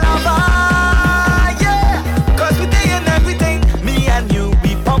promise my lover, yeah. 'Cause we day and everything, me and you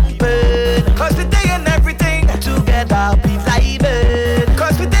be pumping. 'Cause we day and everything, together we vibing.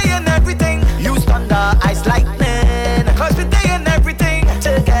 'Cause we day and everything, you thunder, ice lightning. 'Cause we day and everything,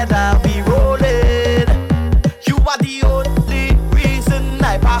 together we rolling. You are the only reason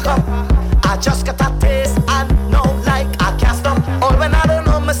I back up. I just got a taste and know like I can't stop. All when I don't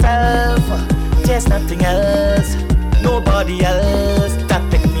know myself, there's nothing else, nobody else that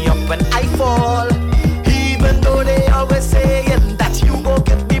pick me up when I fall. Even though they always saying that you go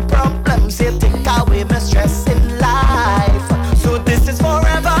give me problems, they take away my stress in life. So this is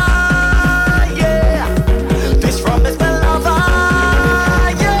forever, yeah. This promise my lover,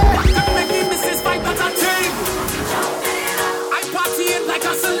 yeah. Make me Mrs. Fight that I take. I party it like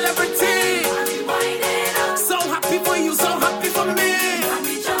a celebrity. So happy for you, so happy for me.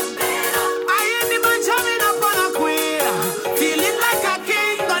 I ain't even jamming up on a queen. Feeling like a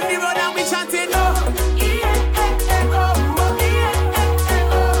king on the road and we chanting oh.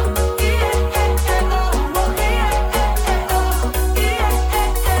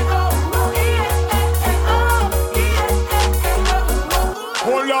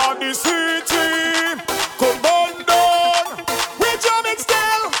 Hold on the city, come on down. We jamming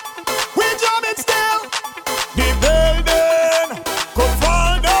still, we jamming still. The building, come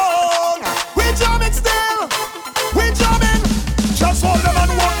fall down. We jamming still, we jamming. Just hold them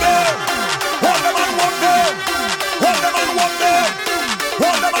and walk them, hold them and walk them, hold them and walk them,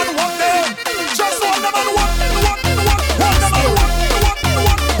 hold them and walk them. Just hold them and walk them, walk them, walk them, hold them and walk them,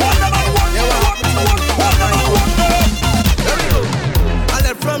 walk them, hold them and walk them, walk them, hold them and walk them. I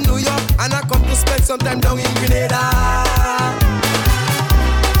left from New York and I come to spend some time down in Grenada.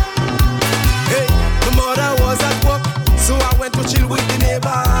 Hey, my mother was at work, so I went to chill with the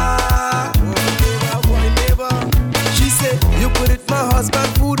neighbor. She said, you could eat my husband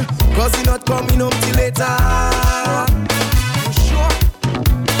food, 'cause he not coming home till later. You sure?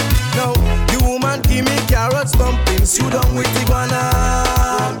 No, the woman give me carrots, dumplings, you done with the guana.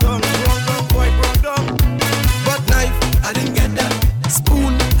 Wrong down, boy, wrong down. But knife, I didn't get that.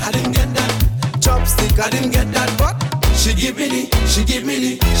 Spoon, I didn't get that. Chopstick, I didn't get that. But she give me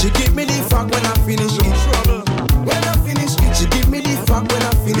the fuck when I finish it. When I finish it, she give me the fuck when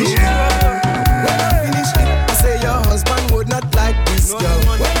I finish it. When I finish it, I say your husband would not like this girl.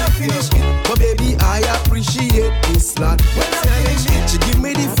 When I finish it, but baby I appreciate this lot. When I finish it, she give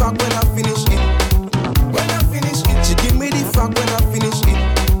me the fuck when I finish it. When I finish it, she give me the fuck when I finish it.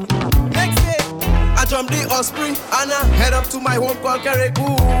 Next day, I jump the Osprey and I head up to my home called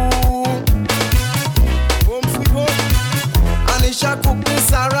Caribou. Anisha cook the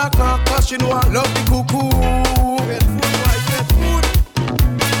Sarah cause she know I love the cuckoo.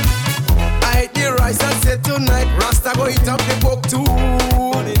 I eat the rice and say tonight Rasta go eat up the pork too.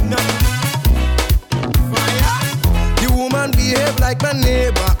 The woman behave like my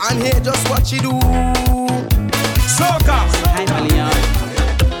neighbor and hear just what she do. Soca.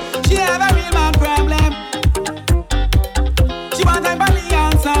 She have a real man problem. She want everybody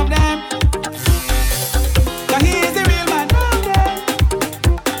and solve them. Cause he is the real man problem.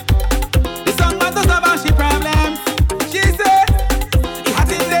 The song man does not about she problems. She said, he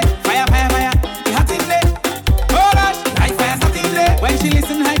hot in there, fire, fire, fire. He hot in there, oh gosh, like fire hot in there. When she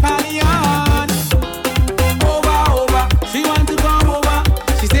listen, Hyperion. Over, she want to come over.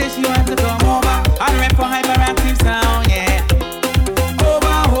 She say she want to come over. And rap for hyperactive sound, yeah.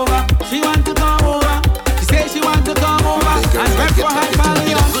 Over, she want to come over. She say she want to come over. And rap for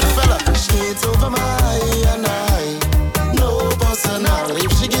Hyperion. Shades over my eye and I. No personal.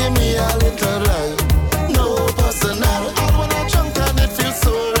 If she give me a little right. No personal. I wanna drunk and it feels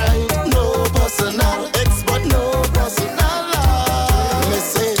so right. No personal. Ex but no personal. Me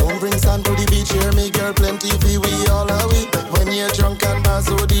say, don't bring sand to the beach here, me girl. Plenty fee we all are we. When you're drunk and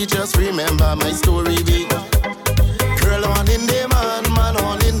bazodi, just remember my story. Be girl on in the man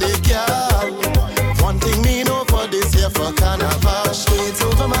on in the girl. One thing me know for this year for carnival. Shades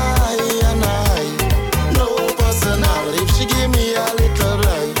over my eye and I. No personal. If she give me a little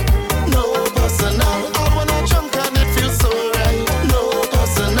right. No personal. I wanna drunk and it feels so right. No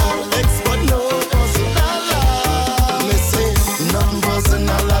personal. Ex but no personal. Me say nothing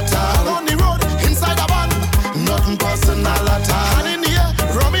personal at all. On the road, inside a van. Nothing personal at all. Hand in the air,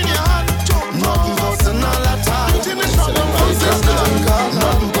 rum in your hand. Nothing personal at all.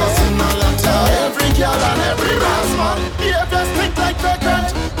 Nothing personal at all. Every girl and every man's man. Behavior stink like vagrant.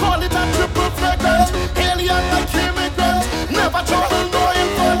 Call it a triple flagrant. Alien like immigrant. Never trouble, no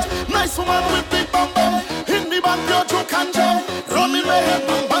infant. Nice woman with big bum bum. In the back, your joke and jam. Run in my head,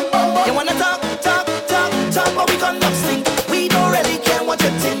 bang, bang, bang, bang. You wanna talk, but we conduct stink. We don't really care what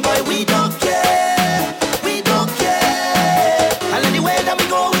you think, boy, we don't care. We don't care. And anywhere that we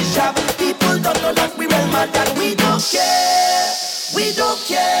go, we shop. People don't know that we real mad, that we don't care. We don't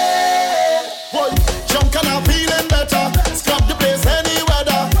care. Boy, drunk and I'm feeling better. Scrub the place any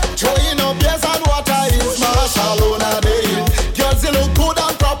weather. Throwing up beers and water is martial on a day. Girls, you look good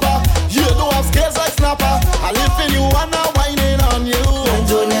and proper. You don't have scales like snapper. I live in you and I'm whining on you. I'm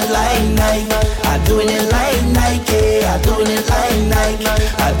doing it like Nike. I'm doing it like Nike. I'm doing it like Nike.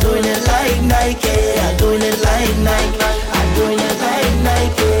 I'm doing it like Nike. I'm doing it like Nike. I'm doing it like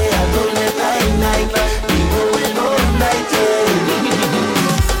Nike. I'm doing it like Nike. We going all night,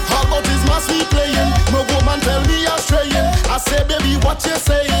 How about this must be playing? My woman tell me I'm straying. I say, baby, what you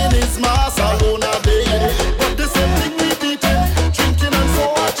saying is Barcelona day. But the same thing we beating, drinking and so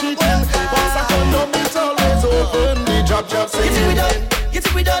are cheating. Once I come up, it's always open. The job saying. You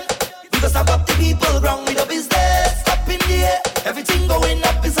think we done? We go stop up the people wrong with the business. Up in the air, everything going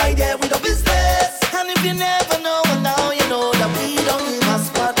up inside there with the business. And if you never know, well now you know that we don't give a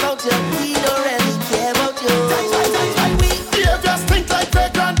spot about you. We don't really care about you. Behavior stink like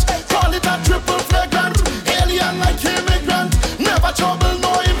vagrant. Call it a triple flagrant. Alien like immigrant. Never trouble,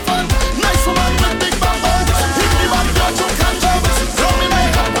 no infant. Nice woman with big bum bum. Hit me back, your joke and jam. Throw me my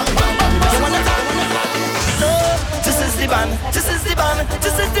head, bang, bang, bang, bang. This is the band, this is the band,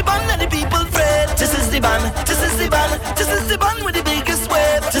 this is the band that the people afraid. This is the band, this is the band, this is the band with the biggest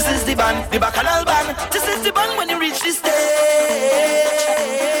wave. This is the band, the bacchanal band. This is the band when you reach the stage.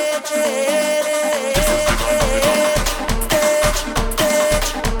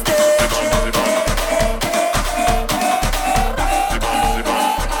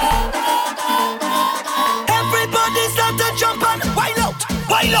 Everybody start to jump and wild out,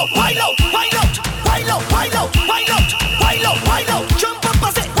 wild out, wild out, wild out, wild out, wild out, wild out, wild out, wild out. Jump up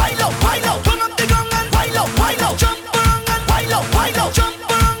and say wild out, wild out. Turn up the gong and wild out, wild out. Jump around and wild out, wild out. Jump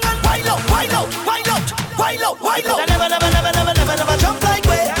around and wild out, wild out, wild out.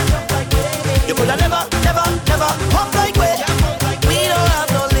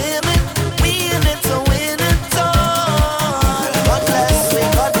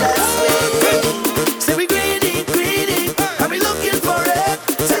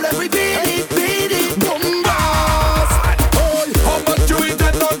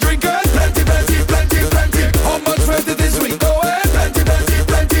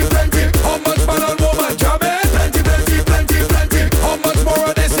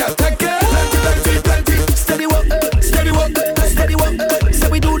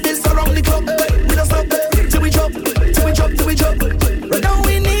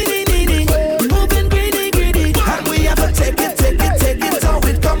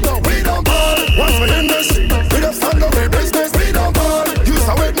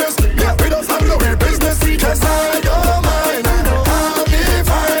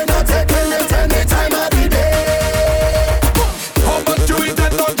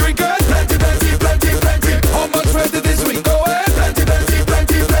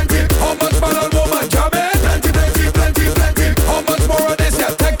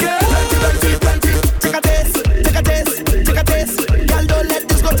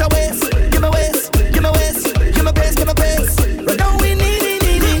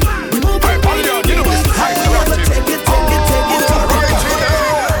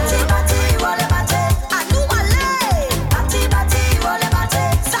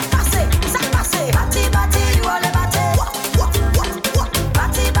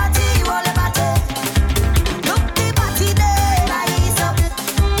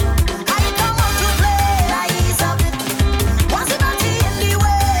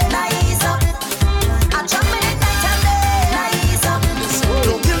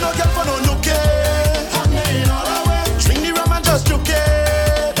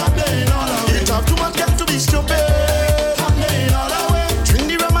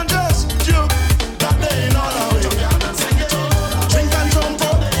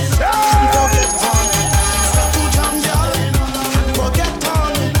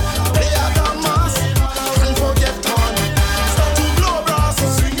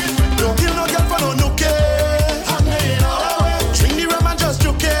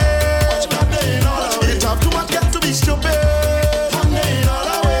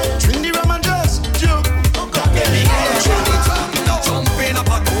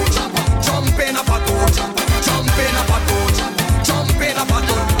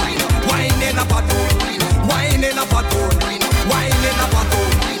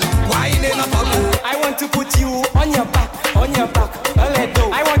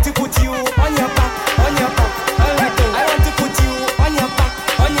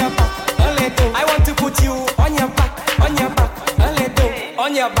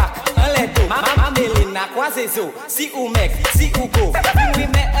 on your back, un let go. Mamelina, quasi so, si ou mec, si ou go. We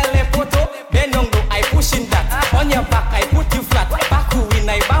met a le poto, benongo, I pushing that. On your back, I put you flat. Back who win,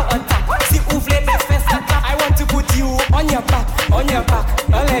 I bow attack. Si ou flip the first attack. I want to put you on your back, un let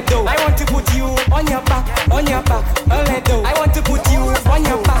go. I want to put you on your back, un let go. I want to put you on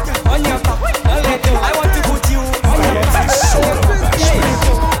your back, un let go. I want to put you on your back,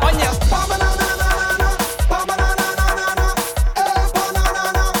 on your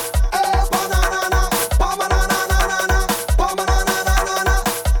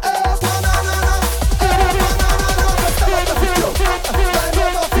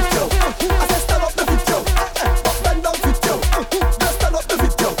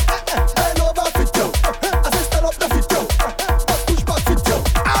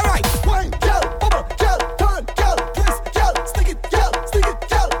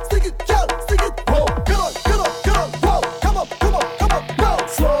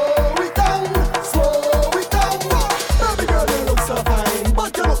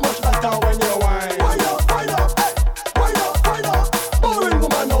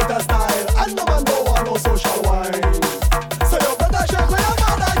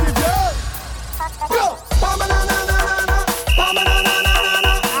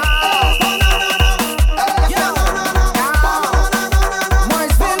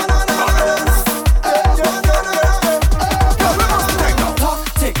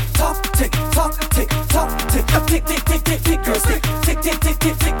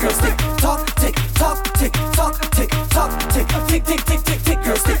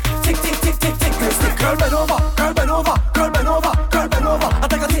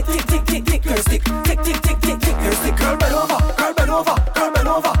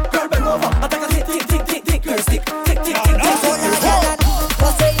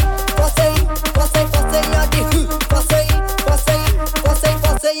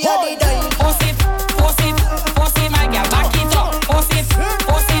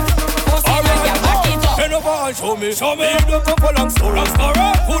Show me if the couple long story.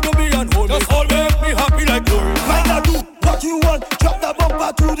 Who do me and hold me? Just hold me, make me happy like glory. Kinda do what you want. Drop the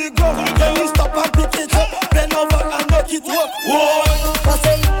bumper to the ground. Then we stop and pick it up. Bend over and make it work. Whoa.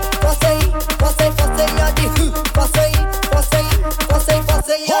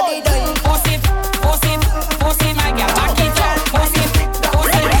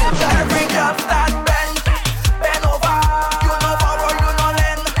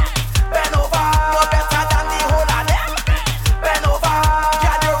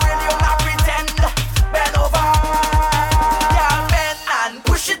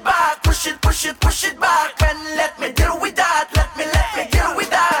 Push it back, and let me deal with that. Let me deal with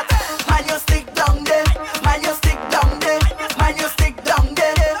that. Man, you stick down there. Man, you stick down there. Man, you stick down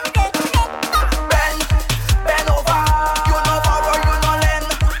there. Bend over. You know borrow, you know lend.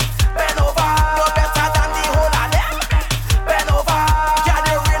 Bend over. You're better than the whole of them. Bend over. Yeah,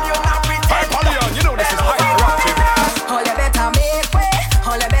 they real, you not pretend. Hey, Polly, you know this is hyperactive. All you better make way.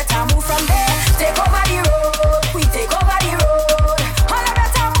 All you better move from there. Take over the road. We take over the road. All you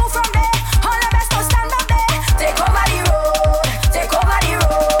better move from there. All you best to stand up there. Take over the road. Take over the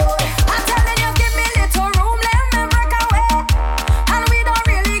road. I'm telling you, give me little room, let me break away. And we don't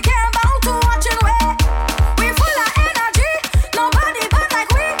really care about to watching way. We full of energy, nobody bad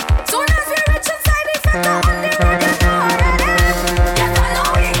like we. Soon as we reach inside, we fit on the road. You know already. You don't know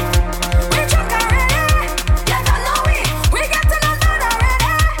we. We drunk already. You don't know we getting on bad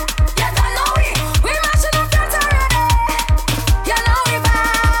already. You don't know we mashing up that already. You know we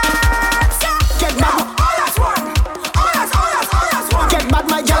bad. So Get mad, all as one. All as one. get mad,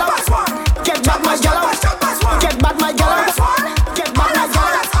 my gal. Get mad, my gal. Get mad, my gal. Get mad, my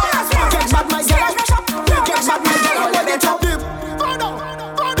gal. Get mad, my gal. Get mad, my gal. Let it up. Dip, dip,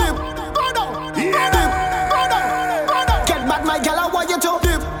 dip. Get mad, my gal. What you do?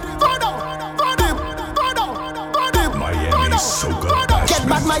 Dip, dip, Miami Soca Get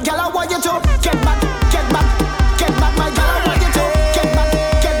mad, Bashment. my gal. What you do? Get mad,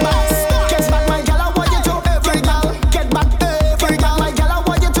 my gal. What you do? Get mad, my gal. What you do? Every gal. Get mad, my gal.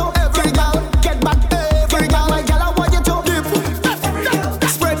 What you do? Every gal. Get mad, my gal. What you do? Dip,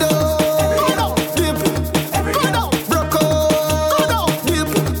 spread out, dip, broke out, dip,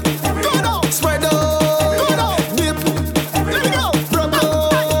 spread out, dip, broke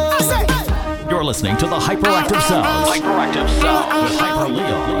out. You're listening to the Hyperactive Sounds. Hyperactive Sounds with Hyper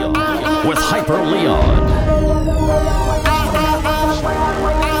Leon. With Hyper Leon.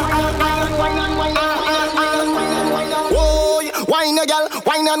 Whoa, wine a gal,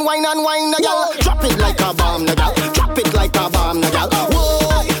 wine and wine and wine a gal. Drop it like a bomb, a gal. Drop it like a bomb, a gal.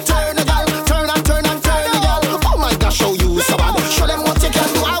 Whoa, turn a gal, turn and turn and turn a gal. Oh my gosh, show you so bad. Show them what you got.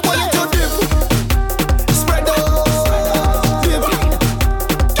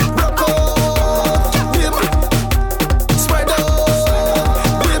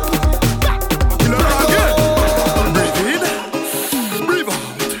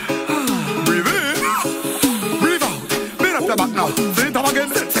 now. Send it up again,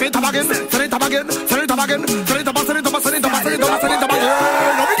 send it up again, send it up again, send it up again, send it up, send it up, send it up, send it up, send it up again.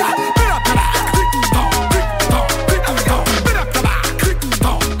 No, we got it.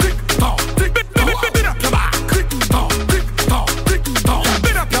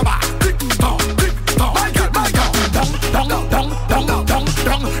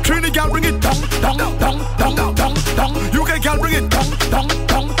 Trini girl, bring it down, down, down, down, down, down, down. UK girl, bring it down, down,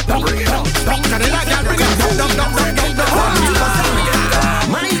 down, down, bring it down, down. Canada girl, bring it down, down, down, down, down, down.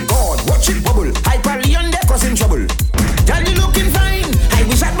 My God, watch it bubble. Hyper Leon, they're causing trouble. Girl, you looking fine. I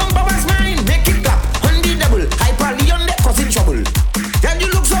wish I'd bumper was mine. Make it clap on the double. Hyper Leon, they're causing trouble. Girl, you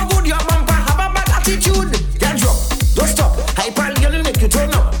look so good. Your bumper have a bad attitude. Girl, drop, don't stop. Hyper Leon will make you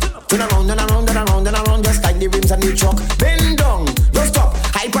turn up. Turn around, turn around, turn around, turn around, just like the rims and the truck. Bend down, don't stop.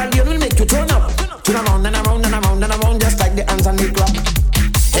 Hyper Leon will make you turn up. Turn around and around and around and around, just like the hands on the clock.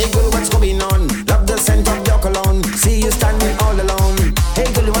 Hey girl, what's going on? Love the scent of your cologne. See you standing all alone.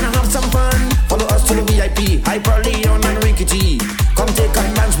 Hey girl, you wanna have some fun? Follow us to the VIP. Hyper Leon and Ricky T. Come take a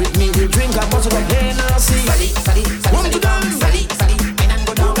dance with me. We'll drink a bottle of Hennessy. Sally, Sally, Sally, Sally, Sally, Sally, Sally, and then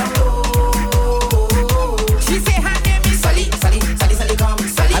go down. She say her name is Sally, Sally, Sally, Sally, come.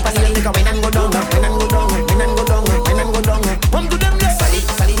 Sally, Hyper Leon, make a wine and go down, wine and go down, wine and go down, wine and go down. Come to them, Sally,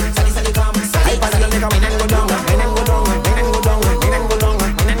 Sally, Sally, Sally, come. Hyper Leon, make a wine and go down, wine and go down, wine and go down, wine and go down,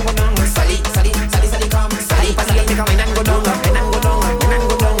 wine and go down. Sally, Sally, Sally, Sally, come. Hyper Leon, make a wine and go down, wine and go down, wine and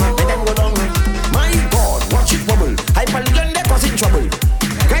go down, wine and go down. My God, watch it bubble. Hyper Leon, they're causing trouble.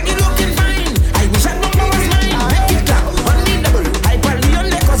 Girl, you looking fine. I wish I bumper was mine. Make it clap on the double. Hyper Leon,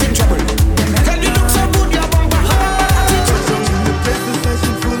 they're causing trouble. Girl, you look so good. Your bumper have a bad attitude. The place is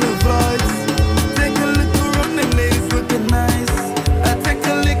session full of vibes. Take a look around, them ladies looking nice. I take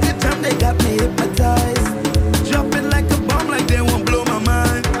a lick at them, they got me hypnotized. Jumping like a bomb, like they won't blow my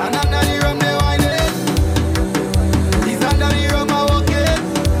mind. And under the rum, they whine it. He's under the rum, I walk it.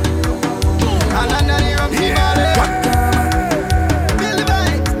 And under the rum, she got it. Feel the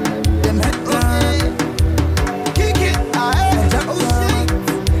vibe. Them head down. Kick it, aye.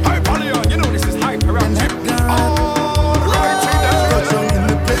 Hyper Leon, you know this is hyperactive. In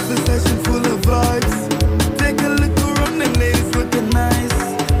the place, the session full of vibes. Take a look around, them ladies looking nice.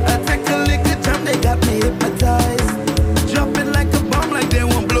 I take a lick at them, they got me hypnotized. Jumping like a bomb, like they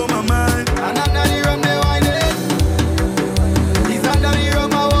won't blow my mind. And under the rum, they whine it. He's under the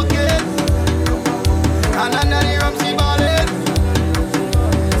rum, I walk it. And under the rum, she bought it.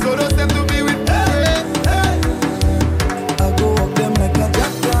 So those them to be with hey, hey. I go up them like a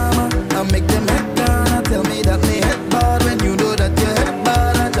jackhammer. I make them head down. Tell me that they head bad when you know that your head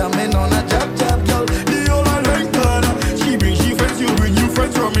bad. I jamming on a jab jab, girl. The whole I like her. She brings she friends, you bring you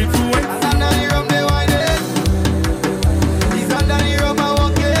friends from it to it. And under the rum they whine it. He's under the rum I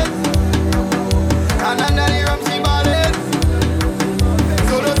walk it. And under the rum she bought it.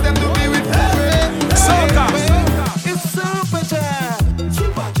 So those them to be with her. Soca. It's super jam.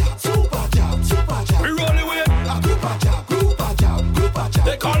 Super jam, super jam, super jam. We roll it with a grouper jam, grouper jam, grouper jam.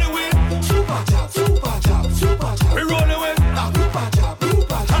 They call it with super jam, super jam, super jam. We roll it with a grouper jam,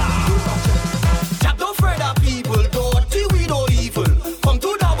 grouper jam, grouper jam. Jab no further people, dirty we no evil. Come to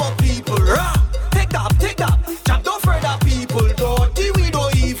the work people, rah. Take that. Jab no further people, dirty we no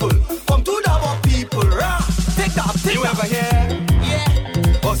evil. Come to the work people, rah. Take that. You ever hear?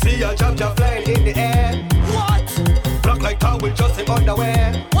 Yeah. Or see a jab flying in the air? What? Black like towel just in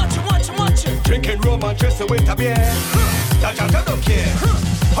underwear. Watch it. Drinking rum and dressing with a beer. That jab don't care.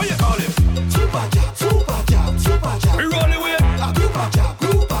 How you call it? Super jam, super jam, super jam. We roll it with a grouper jam,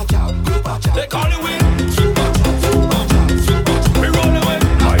 grouper jam, grouper jam. They call it with super jam, super jam, super jam. We roll it with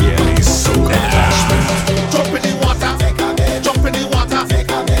Miami Soca Bashment. Jump in the water, jump in the water,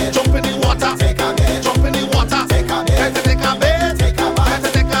 jump in the water, jump in the water. Got to take a bit, got to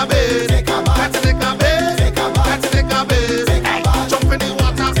take a bit, got to take a bit, got to take a bit. Jump in the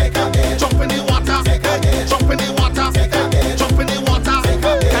water, jump in the water, jump in the water, jump in the water.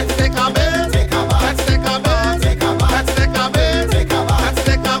 Got to take a bit, got to take a bit, got to take a bit, got to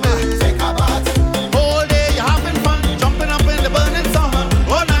take a bit. All day you having fun, jumping up in the burning sun.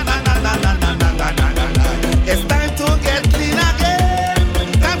 Oh na na na na na na na na na na. It's time to get clean again.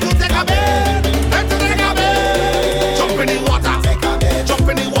 Time to take a bit, time to take a bit. Jump in the water, jump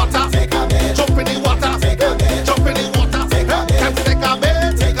in the water, jump in the water, jump in the water. Time to take a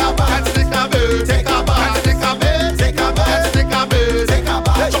bit, take a bath, time to take a bit, take a bath, take a bit, take a bath, take a bit, take a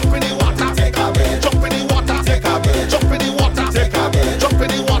bath. Jump in the water, take a bit, jump in the water, take a bit, jump in the water, take a bit, jump in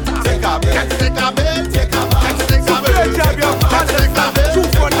the water, take a bit. Time to take a bit, take a bath, time to take a bit, time to take a bit. Two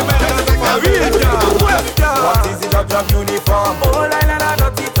fundamentals of a real job. What is the job uniform? Oh, la la la,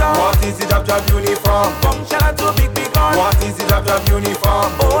 dirty town. What is the job uniform? Come shall I do big gun? What is the Jab Jab uniform?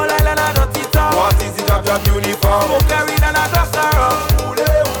 Whole island a dirty town. What is the Jab Jab uniform? Smoke carrying and a dust around.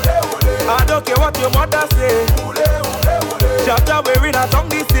 I don't care what your mother say. Jab Jab wearing a tongue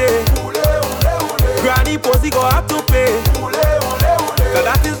this day. Granny Posey go have to pay. Cause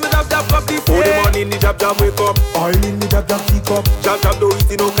that is me Jab Jab cup this Pour the day. money in the Jab Jab wake up. Oil in the Jab Jab teacup. Jab Jab don't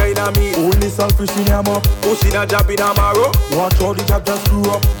eat no kind of meat. Only selfish in your mouth. Pushing a jab in a marrow. Watch all the Jab Jab screw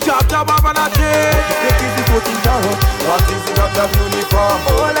up. Jab Jab have an a chain. Take is the 14 jarro. What is the Jab Jab uniform?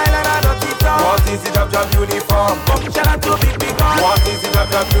 Whole island a dirty town. What is the Jab Jab uniform? Come shall I to big big gun. What is the Jab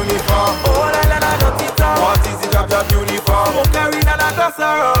Jab uniform? Whole island a dirty town. What is the Jab Jab uniform? Smoke carrying and a dust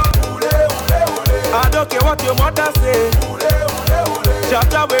around. I don't care what your mother say. Jab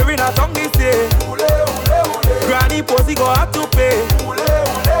Jab wearing a tongue this day. Granny Posey go have to pay.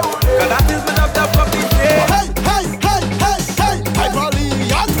 Cause that is me Jab Jab cup this day. Hey, hey, hey, hey, hey,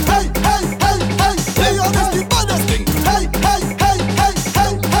 Hyperleon. Hey, hey, hey, hey, Leon is the baddest thing. Hey, hey, hey, hey,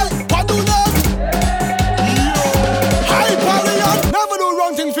 hey, hey, what do that? Hyperleon. Never do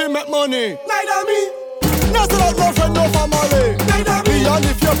wrong thing for make money. Neither me. Never not no friend, no family. Neither me. And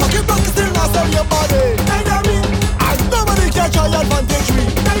if your pocket broke, still not sell your body. Neither me. And nobody can try advantage me.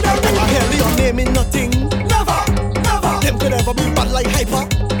 Neither me. I hear Leon naming nothing. Never, never. Them could ever be bad like Hyper.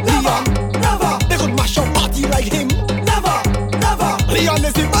 Leon, never. They could mash up party like him. Never, never. Leon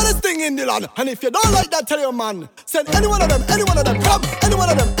is the baddest thing in the land. And if you don't like that, tell your man. Send any one of them, come. Any one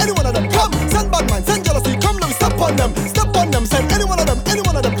of them, come. Send bad man, send jealousy, come. Let me step on them. Send any one of them,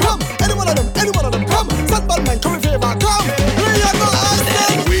 come. Any one of them, come. Send bad man, come in favor, come. Leon, no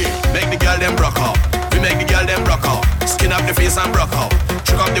answer. We make the girl them broke out. We make the girl them broke out. Skin up the face and broke out.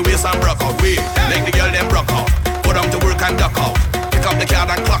 Trick up the waist and broke out. We make the girl them broke out. Go down to work and duck out. Pick up the card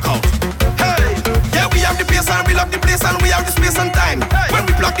and clock out. Hey, yeah, we have the pace and we lock the place and we have the space and time. When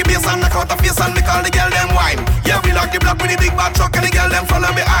we block the bass and knock out the face and we call the girl them wine. Yeah, we lock the block with the big bad truck and the girl them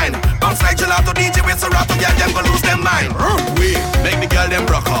follow behind. Bounce like gelato, DJ with Serato, girl them go lose them mind. We make the girl them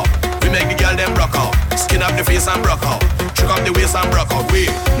broke out. We make the girl them broke out. Skin up the face and broke out. Trick up the waist and broke out. We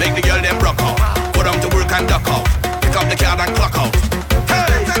make the girl them broke out. Go down to work and duck out. Pick up the card and clock out.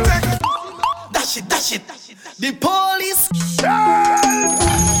 Hey, Dash it, dash it. The police. The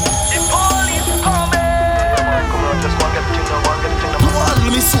police coming. Come on, just one get the thing now, one get the thing now. Do all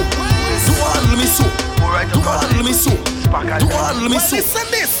me so. Do all me so. Do all me so. Do all me so. Listen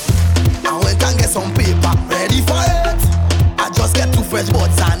this. I went and get some paper ready for it. I just get two fresh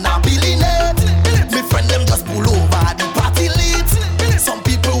boards and I'm billing it. My friend them just pull over the party lit. Some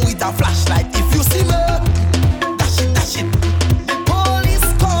people with a flashlight if you see me. Dash it, dash it. The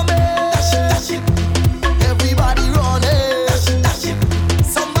police coming. Dash it, dash it. Everybody running. Dash it, dash it.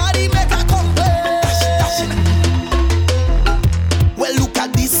 Somebody make a complaint. Dash it, dash it. Well, look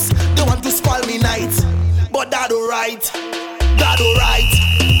at this. They want to spoil me night, but that alright. That alright.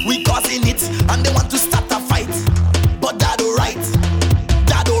 We causing it, and they want to start a fight, but that alright.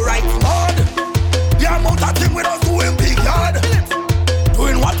 That alright. Lord, the amount of thing we don't doing big yard.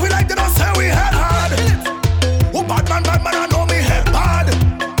 Doing what we like, they don't say we head hard. Oh, bad man, I know me head bad.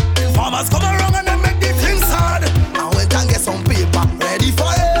 Farmers come around and they make the things hard. I went and get some paper ready for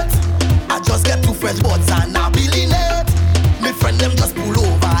it. I just get two fresh boards and I'm billing it. My friend them just pull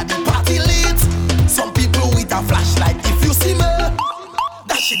over the party lit. Some people with a flashlight if you see me.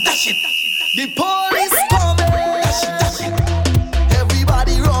 Dash it, dash it. The police coming. Dash it, dash it.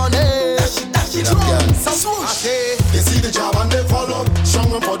 Everybody running. Dash it, dash it. Some swoosh. They see the job and they follow.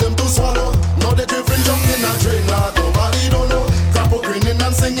 Strong for them to swallow. Now they different jump in a train that nobody don't know. Crap grinning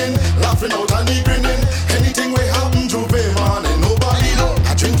and singing, laughing out and he grinning. Anything will happen to pay man and nobody know.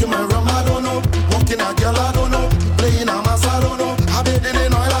 I drink in my rum, I don't know. Walking a girl, I don't know. Playing a mass, I don't know. I bet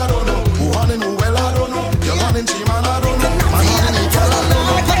in oil, I don't know. Who on and who well, I don't know. Your man in Chima, I don't know. My man in Kel, I don't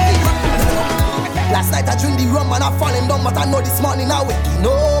know. Last night I drink the rum and I falling down, but I know this morning I waking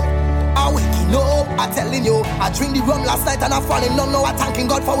up. I'm telling you, I drink the rum last night and I falling down. Now I'm thanking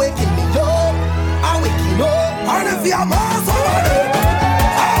God for waking me up. I'm waking up. And if you're more somebody,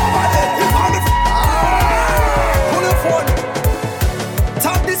 if I'm the pull your phone.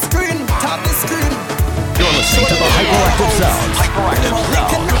 Tap the screen. You're listening to the Hyperactive Sound.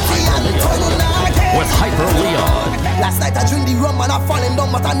 With Hyper Leon. Last night I drink the rum and I falling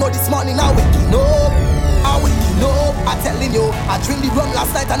down, but I know this morning I waking up. I'm telling you, I drink the rum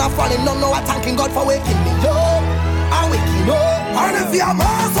last night and I falling down. Now I'm thanking God for waking me up. I'm waking up. And if you're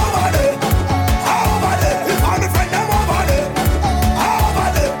more somebody, if I'm the friend them over there,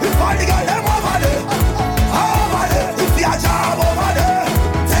 if I'm the girl them over there, if you're job over there,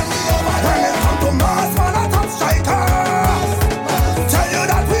 tell me over there. When it come to mass man and top strikers, tell you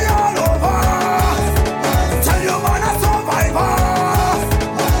that we all over. Tell you man a survivor.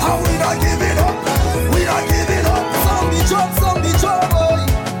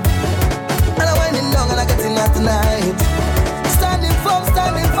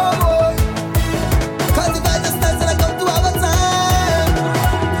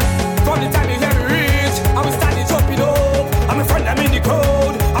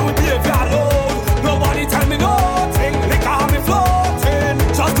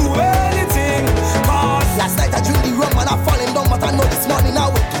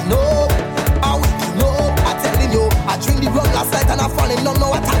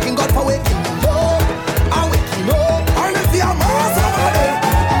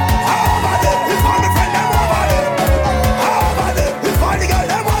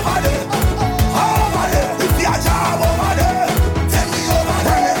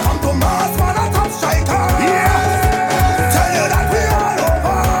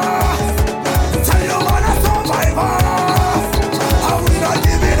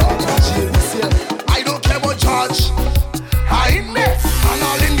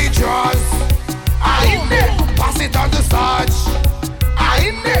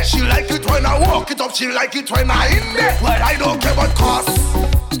 when I walk it up, she like it when I in there. Well, I don't care about cost.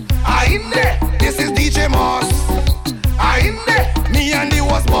 I in there. This is DJ Moss. I in there. Me and he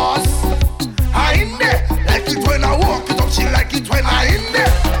was boss. I in there. Like it when I walk it up, she like it when I in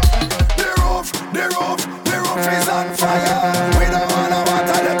there. The roof is on fire. We don't wanna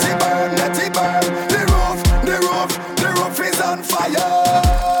water, let it burn, let it burn. The roof is on fire.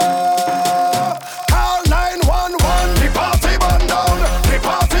 Call 911. The party burn down. The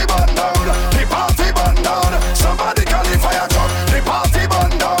party burn down. The party burn down. Somebody call the fire truck. The party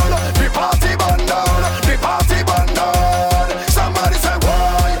burn down. The party burn down. The party burn down. Somebody say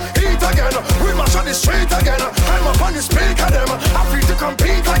why? Eat again. We mash on the street again. I'm up on the speaker them. I'm free to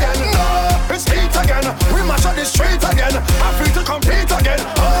compete again. No, it's heat again. We mash on the street again. I'm free to compete again.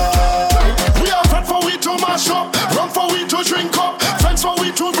 Oh, we are fed for we to mash up, run for we to drink up, friends for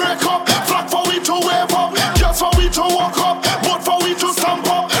we to break up, flag for we to wave up, girls for we to walk up, boat for we to stamp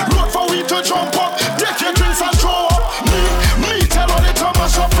up, road for we to jump up. Take your drinks and throw up. Me tell all the to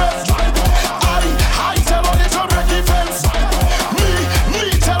mash up fest. I tell all the to break the fence. Me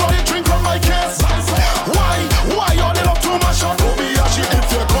tell all the drink on my case. Why all the love to mash up? Don't be ashy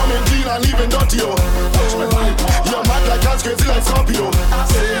if you're coming clean and leaving dirty. You're mad like cats, crazy like Scorpio.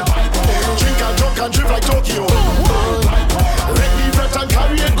 Drink and drunk and drift like Tokyo. Let me vet and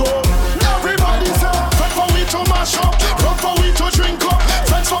carry it go. Everybody say, fed for we to mash up, run for we to drink up,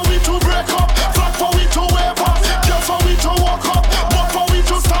 friends for we to break up, flag for we to wave up, girls for we to walk up, boat for we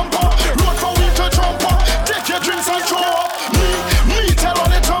to stamp up, road for we to jump up. Take your drinks and throw up. Me tell all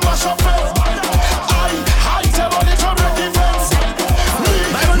the to mash up fest. I tell all the to break the fence.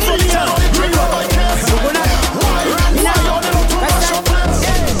 Me tell all the drink on my case. Why all the love to mash up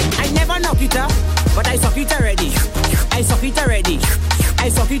fest? I never knock it up, but I suck it already. I suck it already. I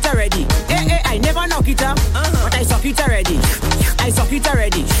suck it already. I never knock it up, but I suck it already. I suck it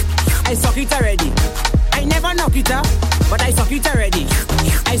already. I suck it already. I never knock it up, but I suck it already.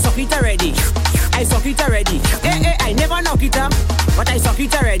 I suck it already. I suck it already. I never knock it up, but I suck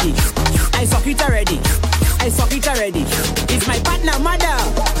it already. I suck it already. I suck it already. It's my partner mother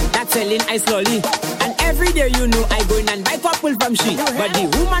that's selling ice slowly. And every day you know I go in and buy couple from she. But the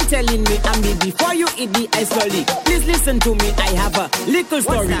woman telling me, Ambi, before you eat the ice slowly, please listen to me, I have a little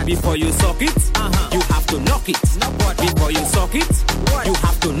story. Before you suck it, you have to knock it. Before you suck it, you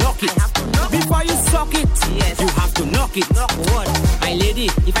have to knock it. Before you suck it, you have to knock it. My lady,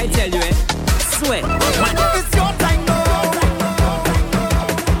 if I tell you, swear. It's your time now.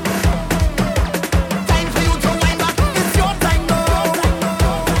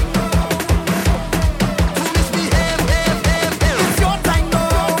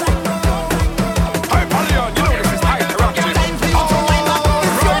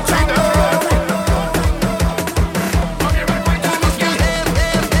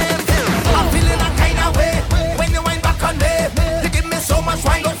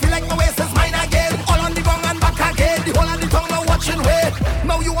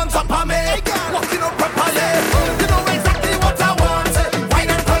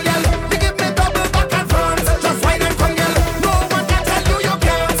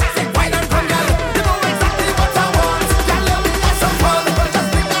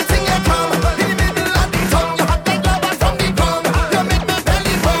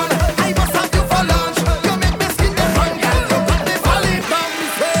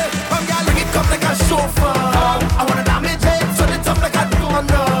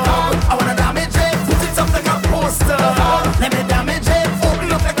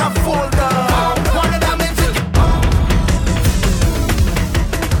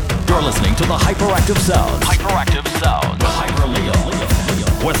 Hyperactive Sound. Hyperactive Sound. Hyper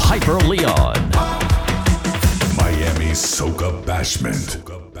Leon. With Hyper Leon. Miami Soca Bashment.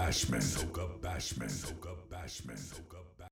 Soca Bashment. Soca Bashment. Soca Bashment.